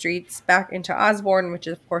city streets back into Osborne, which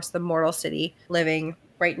is, of course, the mortal city, living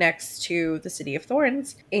right next to the City of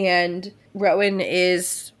Thorns. And Rowan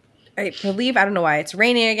is, I believe, I don't know why, it's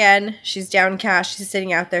raining again. She's downcast. She's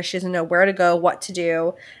sitting out there. She doesn't know where to go, what to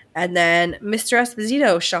do. And then Mr.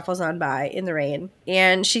 Esposito shuffles on by in the rain,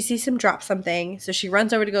 and she sees him drop something. So she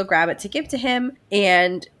runs over to go grab it to give to him,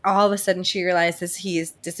 and all of a sudden she realizes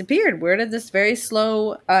he's disappeared. Where did this very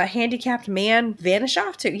slow, handicapped man vanish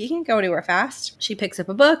off to? He can't go anywhere fast. She picks up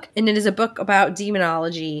a book, and it is a book about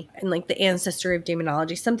demonology and like the ancestry of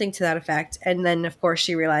demonology, something to that effect. And then, of course,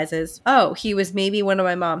 she realizes, oh, he was maybe one of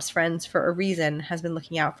my mom's friends for a reason, has been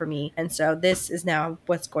looking out for me. And so this is now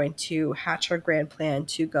what's going to hatch her grand plan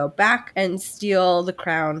to go back and steal the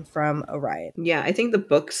crown from Orion. Yeah, I think the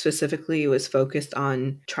book specifically was focused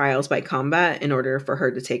on trials by combat in order for her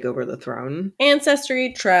to take over the throne.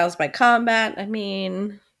 Ancestry, trials by combat. I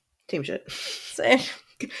mean, same shit.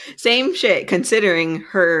 Same shit, considering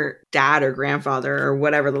her dad or grandfather or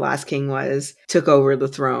whatever the last king was took over the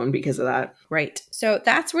throne because of that. Right. So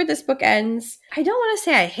that's where this book ends. I don't want to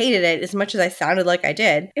say I hated it as much as I sounded like I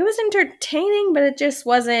did. It was entertaining, but it just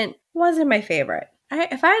wasn't my favorite.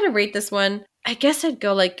 If I had to rate this one, I guess I'd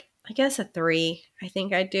go a 3. I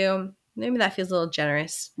think I'd do. Maybe that feels a little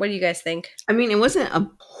generous. What do you guys think? I mean, it wasn't a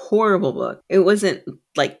horrible book. It wasn't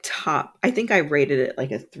like top. I think I rated it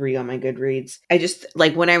like a 3 on my Goodreads. I just,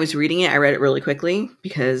 like, when I was reading it, I read it really quickly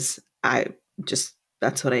because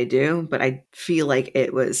that's what I do. But I feel like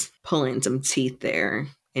it was pulling some teeth there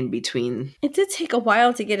in between. It did take a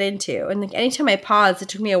while to get into, and like anytime I paused, it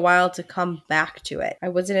took me a while to come back to it. I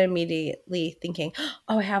wasn't immediately thinking,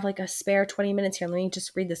 oh, I have like a spare 20 minutes here, let me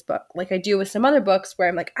just read this book, like I do with some other books where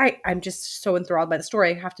I'm like, I'm just so enthralled by the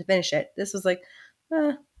story, I have to finish it. This was like,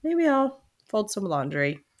 maybe I'll fold some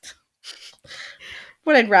laundry.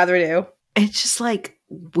 What I'd rather do. It's just like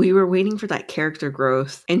we were waiting for that character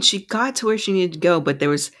growth, and she got to where she needed to go, but there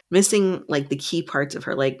was missing like the key parts of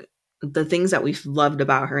her, like the things that we've loved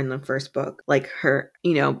about her in the first book, like her,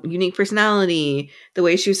 unique personality, the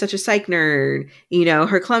way she was such a psych nerd,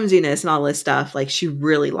 her clumsiness and all this stuff. Like, she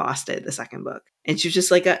really lost it the second book. And she was just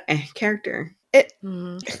like a character.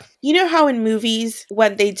 You know how in movies,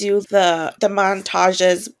 when they do the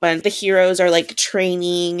montages, when the heroes are like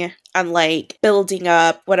training and like building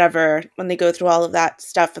up, whatever, when they go through all of that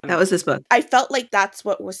stuff. That was this book. I felt like that's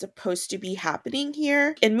what was supposed to be happening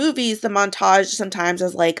here. In movies, the montage sometimes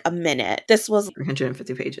is like a minute. This was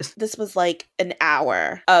 350 pages. This was like an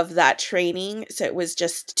hour of that training. So it was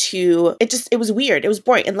it was weird. It was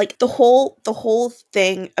boring. And like the whole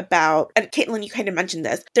thing about, and Caitlin, you kind of mentioned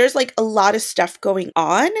this, there's like a lot of stuff going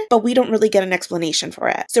on, but we don't really get an explanation for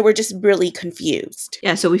it. So we're just really confused.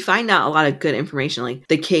 Yeah, so we find out a lot of good information. Like,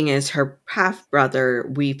 the king is her half brother.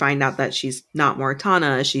 We find out that she's not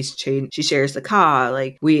Mortana. She shares the Ka.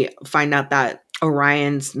 Like, we find out that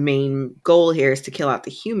Orion's main goal here is to kill out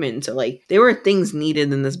the humans. So like, there were things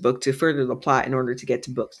needed in this book to further the plot in order to get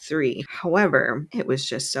to book 3. However, it was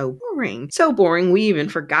just so boring. So boring, we even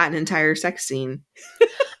forgot an entire sex scene.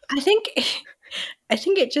 I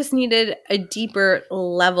think it just needed a deeper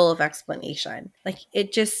level of explanation. Like,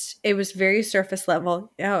 it was very surface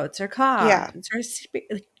level. Oh, it's her Ka. Yeah. It's her,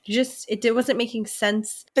 like, it wasn't making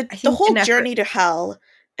sense. The whole journey to hell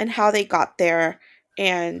and how they got there.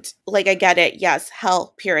 And like, I get it. Yes,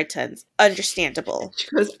 hell, Puritans. Understandable. She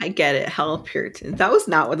goes, I get it. Hell, Puritans. That was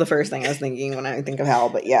not what the first thing I was thinking when I think of hell,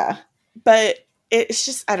 but yeah. But it's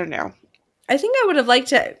just, I don't know. I think I would have liked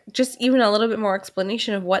to just even a little bit more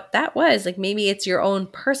explanation of what that was. Like, maybe it's your own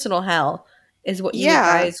personal hell is what you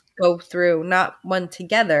Yeah. guys go through, not one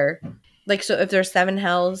together. Like, so if there's 7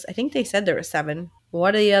 hells, I think they said there were 7.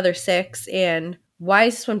 What are the other 6? And why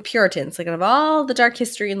is this one Puritans? Like, out of all the dark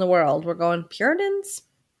history in the world, we're going Puritans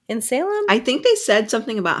in Salem? I think they said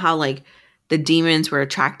something about how like the demons were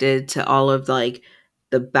attracted to all of like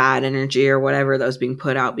the bad energy or whatever that was being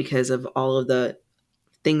put out because of all of the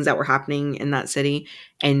things that were happening in that city,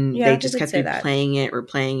 and Yeah, they they just did kept say that.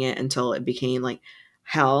 replaying it until it became like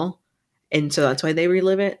hell, and so that's why they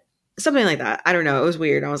relive it, something like that. I don't know, it was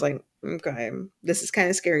weird. I was like, okay, this is kind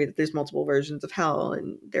of scary that there's multiple versions of hell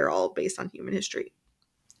and they're all based on human history.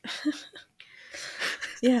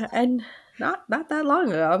 Yeah, and not that long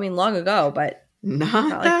ago. I mean, long ago, but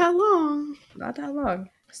Not that long. not that long.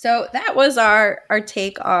 So that was our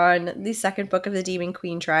take on the second book of the Demon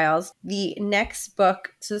Queen Trials. The next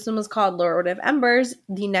book, so this one was called Lord of Embers.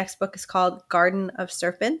 The next book is called Garden of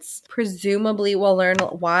Serpents. Presumably we'll learn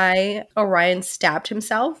why Orion stabbed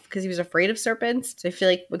himself because he was afraid of serpents. So I feel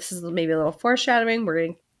like this is maybe a little foreshadowing. We're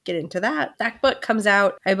going to get into that. That book comes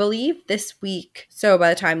out, I believe, this week. So by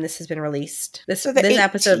the time this has been released, this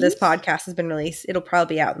episode of this podcast has been released, it'll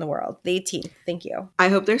probably be out in the world. The 18th. Thank you. I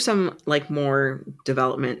hope there's some like more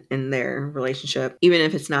development in their relationship, even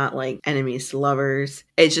if it's not like enemies to lovers.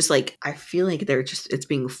 It's just like I feel like it's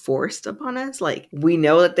being forced upon us. Like we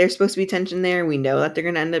know that there's supposed to be tension there. We know that they're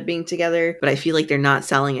going to end up being together, but I feel like they're not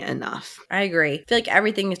selling it enough. I agree. I feel like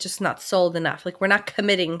everything is just not sold enough. Like we're not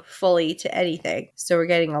committing fully to anything. So we're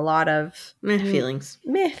getting a lot of meh feelings.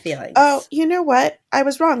 Oh, you know what? I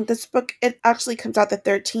was wrong. This book, it actually comes out the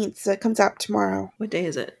 13th, so it comes out tomorrow. What day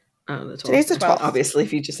is it? Oh, the 12th. Today's the 12th. Obviously,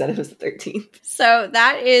 if you just said it was the 13th. So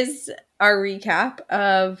that is our recap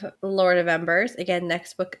of Lord of Embers. Again,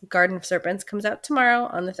 next book, Garden of Serpents, comes out tomorrow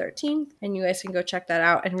on the 13th. And you guys can go check that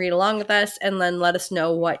out and read along with us. And then let us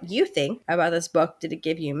know what you think about this book. Did it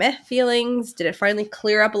give you meh feelings? Did it finally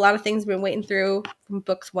clear up a lot of things we've been waiting through from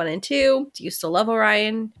books 1 and 2? Do you still love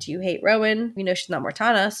Orion? Do you hate Rowan? We know she's not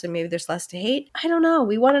Mortana, so maybe there's less to hate. I don't know.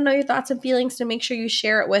 We want to know your thoughts and feelings, so make sure you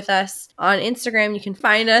share it with us on Instagram. You can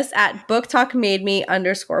find us at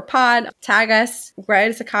booktalkmademe_pod. Tag us,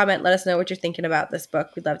 write us a comment, let us know what you're thinking about this book.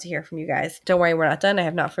 We'd love to hear from you guys. Don't worry, we're not done. I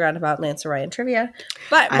have not forgotten about Lance Orion trivia,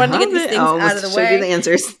 but I wanted to get these things out of the way. The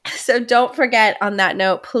answers. So don't forget, on that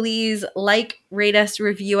note, please rate us,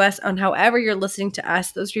 review us on however you're listening to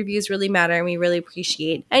us. Those reviews really matter, and we really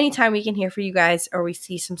appreciate anytime we can hear from you guys or we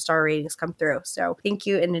see some star ratings come through. So thank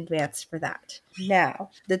you in advance for that.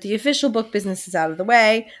 Now that the official book business is out of the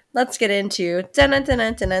way, let's get into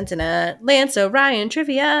Lance Orion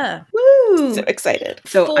trivia. Woo! So excited.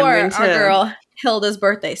 So for our girl Hilda's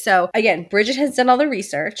birthday. So again, Bridget has done all the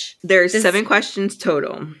research. There's 7 questions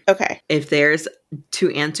total. Okay. If there's 2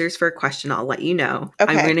 answers for a question, I'll let you know.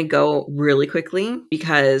 Okay. I'm going to go really quickly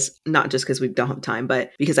because not just because we don't have time,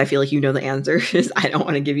 but because I feel like you know the answers. I don't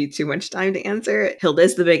want to give you too much time to answer. Hilda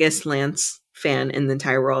is the biggest Lance fan in the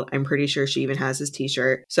entire world. I'm pretty sure she even has his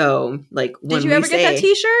t-shirt. So like when did you ever get that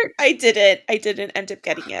t-shirt? I didn't end up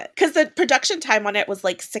getting it because the production time on it was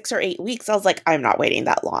like 6 or 8 weeks. I was like, I'm not waiting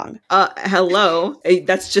that long. Hello.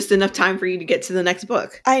 That's just enough time for you to get to the next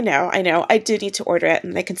book. I know. I do need to order it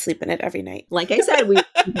and I can sleep in it every night. Like I said, we're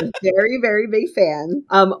a very, very big fan.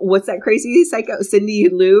 What's that crazy psycho? Cindy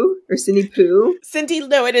Lou or Cindy Pooh?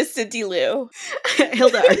 No, it is Cindy Lou.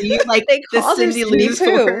 Hilda, are you like the Cindy Lou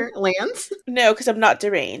for Lance? No, because I'm not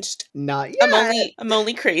deranged. Not yet. I'm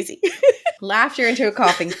only crazy. Laughter into a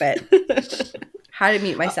coughing fit. How to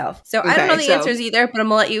mute myself. So I don't know the answers either, but I'm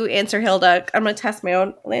gonna let you answer, Hilda. I'm gonna test my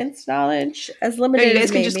own Lance knowledge as limited as you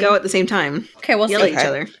guys can just go at the same time. Okay, we'll yell see. At each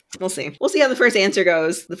other. We'll see. We'll see how the first answer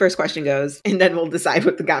goes. The first question goes, and then we'll decide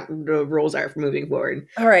what the rules are for moving forward.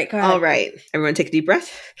 All right, go ahead. All right, everyone, take a deep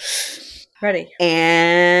breath. Ready.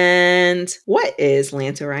 And what is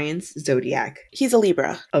Lance Orion's zodiac? He's a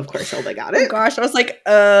Libra. Of course, Hilda got it. Oh gosh, I was like,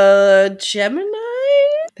 Gemini?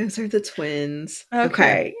 Those are the twins.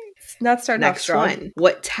 Okay. Not starting off strong. Next one.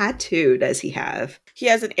 What tattoo does he have? He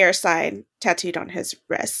has an air sign tattooed on his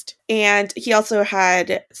wrist. And he also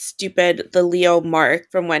had the Leo mark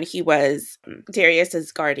from when he was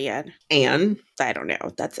Darius's guardian. And? I don't know.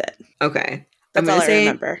 That's it. Okay. That's all I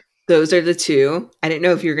remember. Those are the 2. I didn't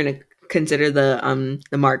know if you were going to consider the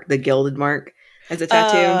mark, the gilded mark, as a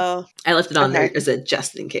tattoo. I left it on there as a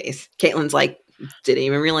just in case. Caitlin's like, didn't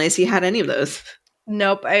even realize he had any of those.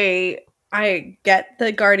 Nope. I get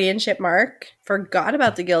the guardianship mark, forgot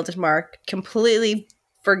about the gilded mark, completely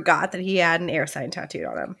forgot that he had an air sign tattooed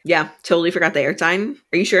on him. Yeah, totally forgot the air sign.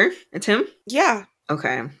 Are you sure it's him? Yeah.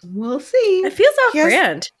 Okay. We'll see. It feels off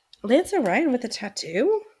brand. Lance Orion with a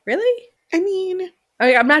tattoo? Really? I mean,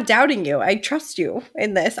 I'm not doubting you. I trust you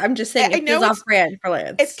in this. I'm just saying I it know feels off brand for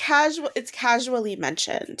Lance. It's casual. It's casually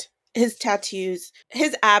mentioned. His tattoos,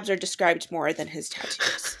 his abs are described more than his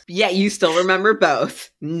tattoos. Yeah, you still remember both.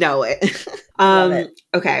 Know it. Love it.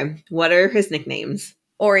 Okay. What are his nicknames?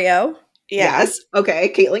 Oreo. Yeah. Yes.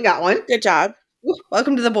 Okay. Caitlin got one. Good job.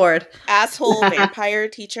 Welcome to the board. Asshole vampire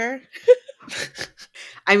teacher.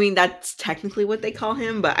 I mean, that's technically what they call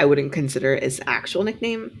him, but I wouldn't consider it his actual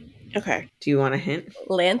nickname. Okay. Do you want a hint?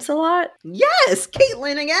 Lancelot? Yes,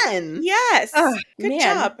 Caitlin again. Yes. Oh, Good man.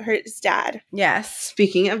 job. His dad. Yes.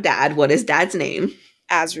 Speaking of dad, what is dad's name?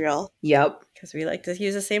 Asriel. Yep. Because we like to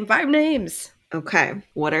use the same 5 names. Okay.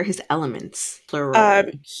 What are his elements? Plural.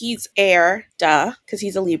 He's air, duh, because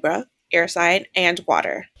he's a Libra, air sign, and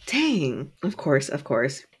water. Dang. Of course, of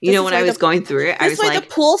course. You This know, is when why I was going through it, I That's was why like, the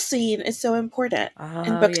pool scene is so important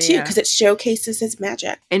in book 2, because it showcases his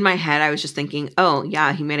magic. in my head, I was just thinking, oh,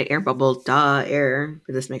 yeah, he made an air bubble. Duh, air.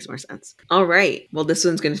 But this makes more sense. All right. Well, this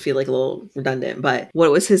one's going to feel like a little redundant, but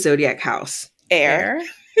what was his zodiac house? Air.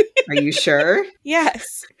 Are you sure?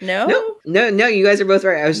 Yes. No? No, you guys are both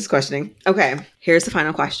right. I was just questioning. Okay, here's the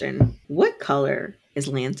final question. What color is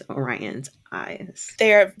Lance Orion's eyes?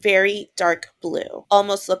 They are very dark blue,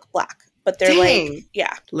 almost look black, but they're Dang. like,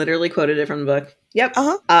 yeah. Literally quoted it from the book. Yep.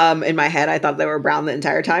 Uh-huh. In my head, I thought they were brown the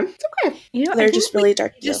entire time. It's okay. You know, They're I think just really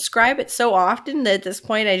dark blue. describe it so often that at this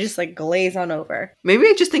point I just like glaze on over. Maybe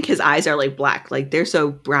I just think his eyes are like black. Like they're so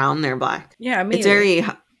brown, they're black. Yeah, maybe. It's very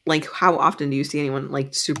like, how often do you see anyone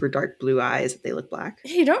like super dark blue eyes that they look black?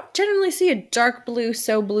 You don't generally see a dark blue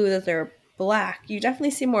so blue that they're black. You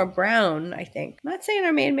definitely see more brown, I think. I'm not saying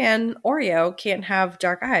our main man Oreo can't have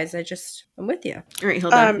dark eyes. I'm with you. All right,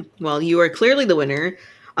 hold on. Well, you are clearly the winner.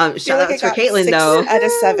 Shout outs for got Caitlin 6 though. out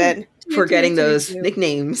of 7. For getting those You.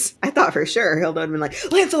 nicknames. I thought for sure Hilda would have been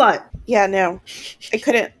like, Lancelot. Yeah, no. I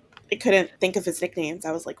couldn't think of his nicknames.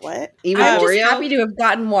 I was like, what? Even I'm Oreo? just happy to have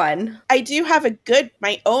gotten one. I do have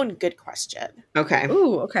my own good question. Okay.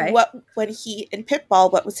 Ooh, okay. When he in Pitball,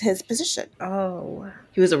 what was his position? Oh.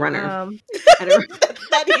 He was a runner. I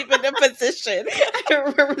don't Not even a position. I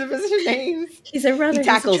don't remember the position names. He's a runner. He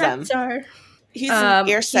tackles he's a them. star. He's an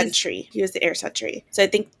air sentry. He was the air sentry. So I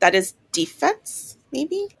think that is defense,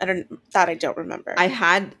 maybe? I don't remember. I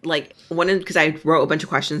had like because I wrote a bunch of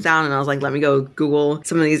questions down and I was like, let me go Google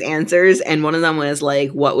some of these answers. And one of them was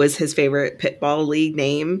like, what was his favorite Pitball league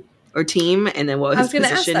name or team? And then what was his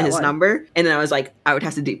position, his number? And then I was like, I would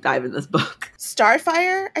have to deep dive in this book.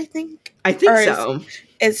 Starfire, I think. I think so.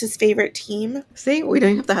 Is his favorite team. See, we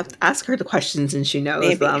don't have to ask her the questions and she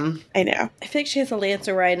knows them. I know. I think she has a Lance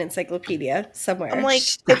Orion encyclopedia somewhere. I'm like,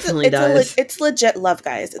 it's legit love,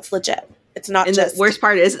 guys. It's legit. It's not and just. The worst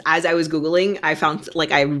part is, as I was Googling, I found,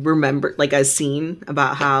 like, I remember, like, a scene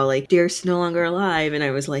about how, like, Dearest's no longer alive. And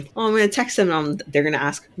I was like, oh, I'm going to text them. And they're going to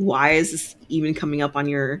ask, why is this even coming up on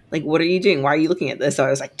your, like, what are you doing? Why are you looking at this? So I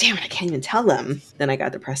was like, damn it, I can't even tell them. Then I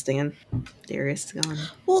got depressed again. Dearest's gone.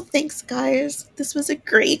 Well, thanks, guys. This was a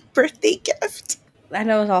great birthday gift. I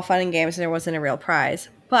know it was all fun and games and there wasn't a real prize.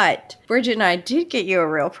 But Bridget and I did get you a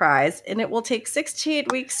real prize, and it will take 6 to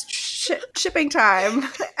 8 weeks shipping time.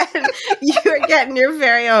 And you are getting your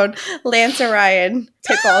very own Lance Orion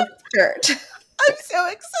pickle shirt. I'm so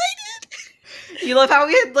excited. You love how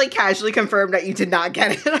we had, like, casually confirmed that you did not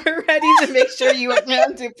get it already to make sure you wouldn't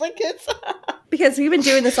have duplicates. Because we've been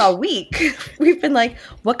doing this all week. We've been like,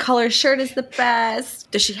 what color shirt is the best?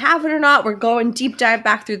 Does she have it or not? We're going deep dive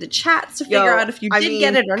back through the chats to figure out if you did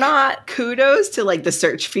get it or not. Kudos to, like, the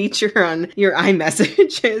search feature on your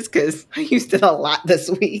iMessages, because I used it a lot this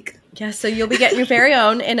week. Yeah, so you'll be getting your very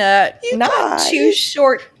own in a too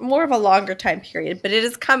short, more of a longer time period, but it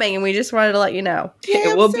is coming, and we just wanted to let you know.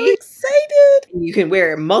 Yeah, it will be excited. You can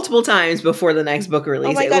wear it multiple times before the next book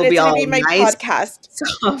release. Oh my it God, will be it's all gonna be my nice, podcast,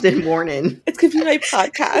 soft and worn. It's gonna be my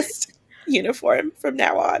podcast uniform from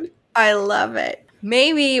now on. I love it.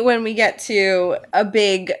 Maybe when we get to a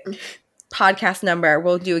big podcast number,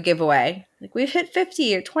 we'll do a giveaway. Like, we've hit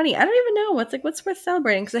 50 or 20. I don't even know what's worth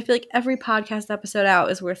celebrating, because I feel like every podcast episode out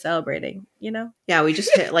is worth celebrating, you know? Yeah, we just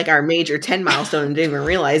hit like our major 10 milestone and didn't even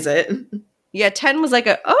realize it. Yeah, 10 was like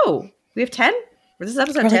we have 10? Was this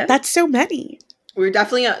episode 10? Like, that's so many. We were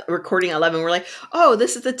definitely recording 11. We're like, oh,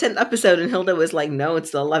 this is the 10th episode. And Hilda was like, no, it's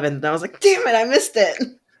the 11th. And I was like, damn it, I missed it.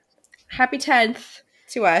 Happy 10th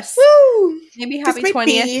to us. Woo! Maybe happy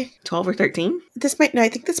 20th. 12 or 13? I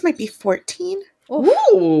think this might be 14.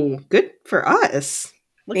 Ooh, good for us.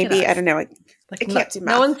 Maybe, I don't know. I Like, can't do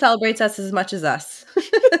math. No one celebrates us as much as us.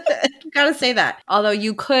 Gotta say that. Although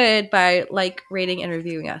you could by like rating and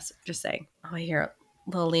reviewing us. Just saying. Oh, I hear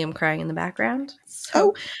little Liam crying in the background.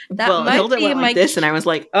 So that might Hilda be went like this, and I was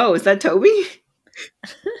like, oh, is that Toby?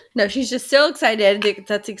 No, she's just so excited.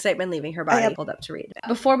 That's the excitement leaving her body. Pulled up to read.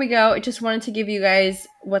 Before we go, I just wanted to give you guys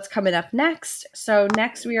what's coming up next. So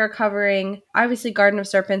next we are covering, obviously, Garden of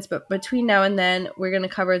Serpents, but between now and then, we're going to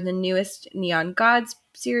cover the newest Neon Gods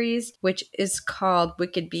series, which is called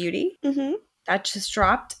Wicked Beauty. Mm-hmm. That just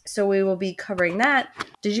dropped, so we will be covering that.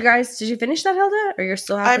 Did you finish that, Hilda? Or you're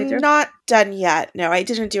still halfway through? I'm not done yet. No, I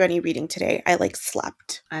didn't do any reading today. I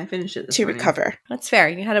slept I finished it this to morning. recover. That's fair.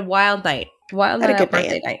 You had a wild night. Wild Had a night good out birthday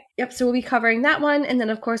night. night. Yep, so we'll be covering that one, and then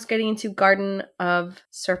of course getting into Garden of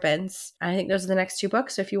Serpents. I think those are the next 2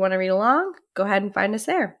 books, so if you want to read along, go ahead and find us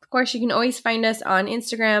there. Of course, you can always find us on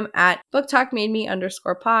Instagram at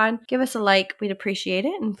booktalkmademe_pod. Give us a like, we'd appreciate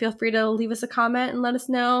it, and feel free to leave us a comment and let us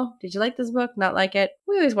know, did you like this book, not like it?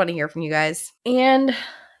 We always want to hear from you guys. And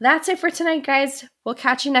that's it for tonight, guys. We'll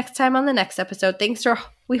catch you next time on the next episode.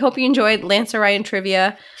 We hope you enjoyed Lance Orion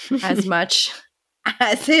trivia as much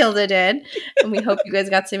as Hilda did. And we hope you guys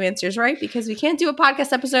got some answers right, because we can't do a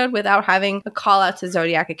podcast episode without having a call out to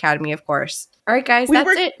Zodiac Academy, of course. All right, guys, that's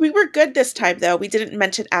it. We were good this time, though. We didn't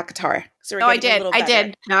mention ACOTAR. So I did.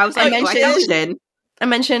 No, I was like, I thought you did. I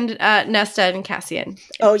mentioned Nesta and Cassian.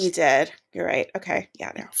 Oh, you did. You're right. Okay.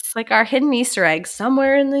 Yeah, no. It's like our hidden Easter egg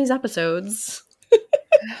somewhere in these episodes.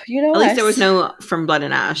 You know, at least there was no From Blood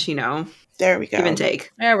and Ash, There we go. Give and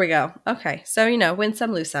take. There we go. Okay. So, win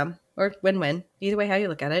some, lose some. Or win-win. Either way, how you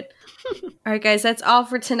look at it. All right, guys. That's all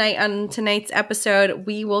for tonight on tonight's episode.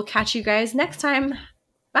 We will catch you guys next time.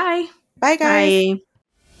 Bye. Bye, guys. Bye.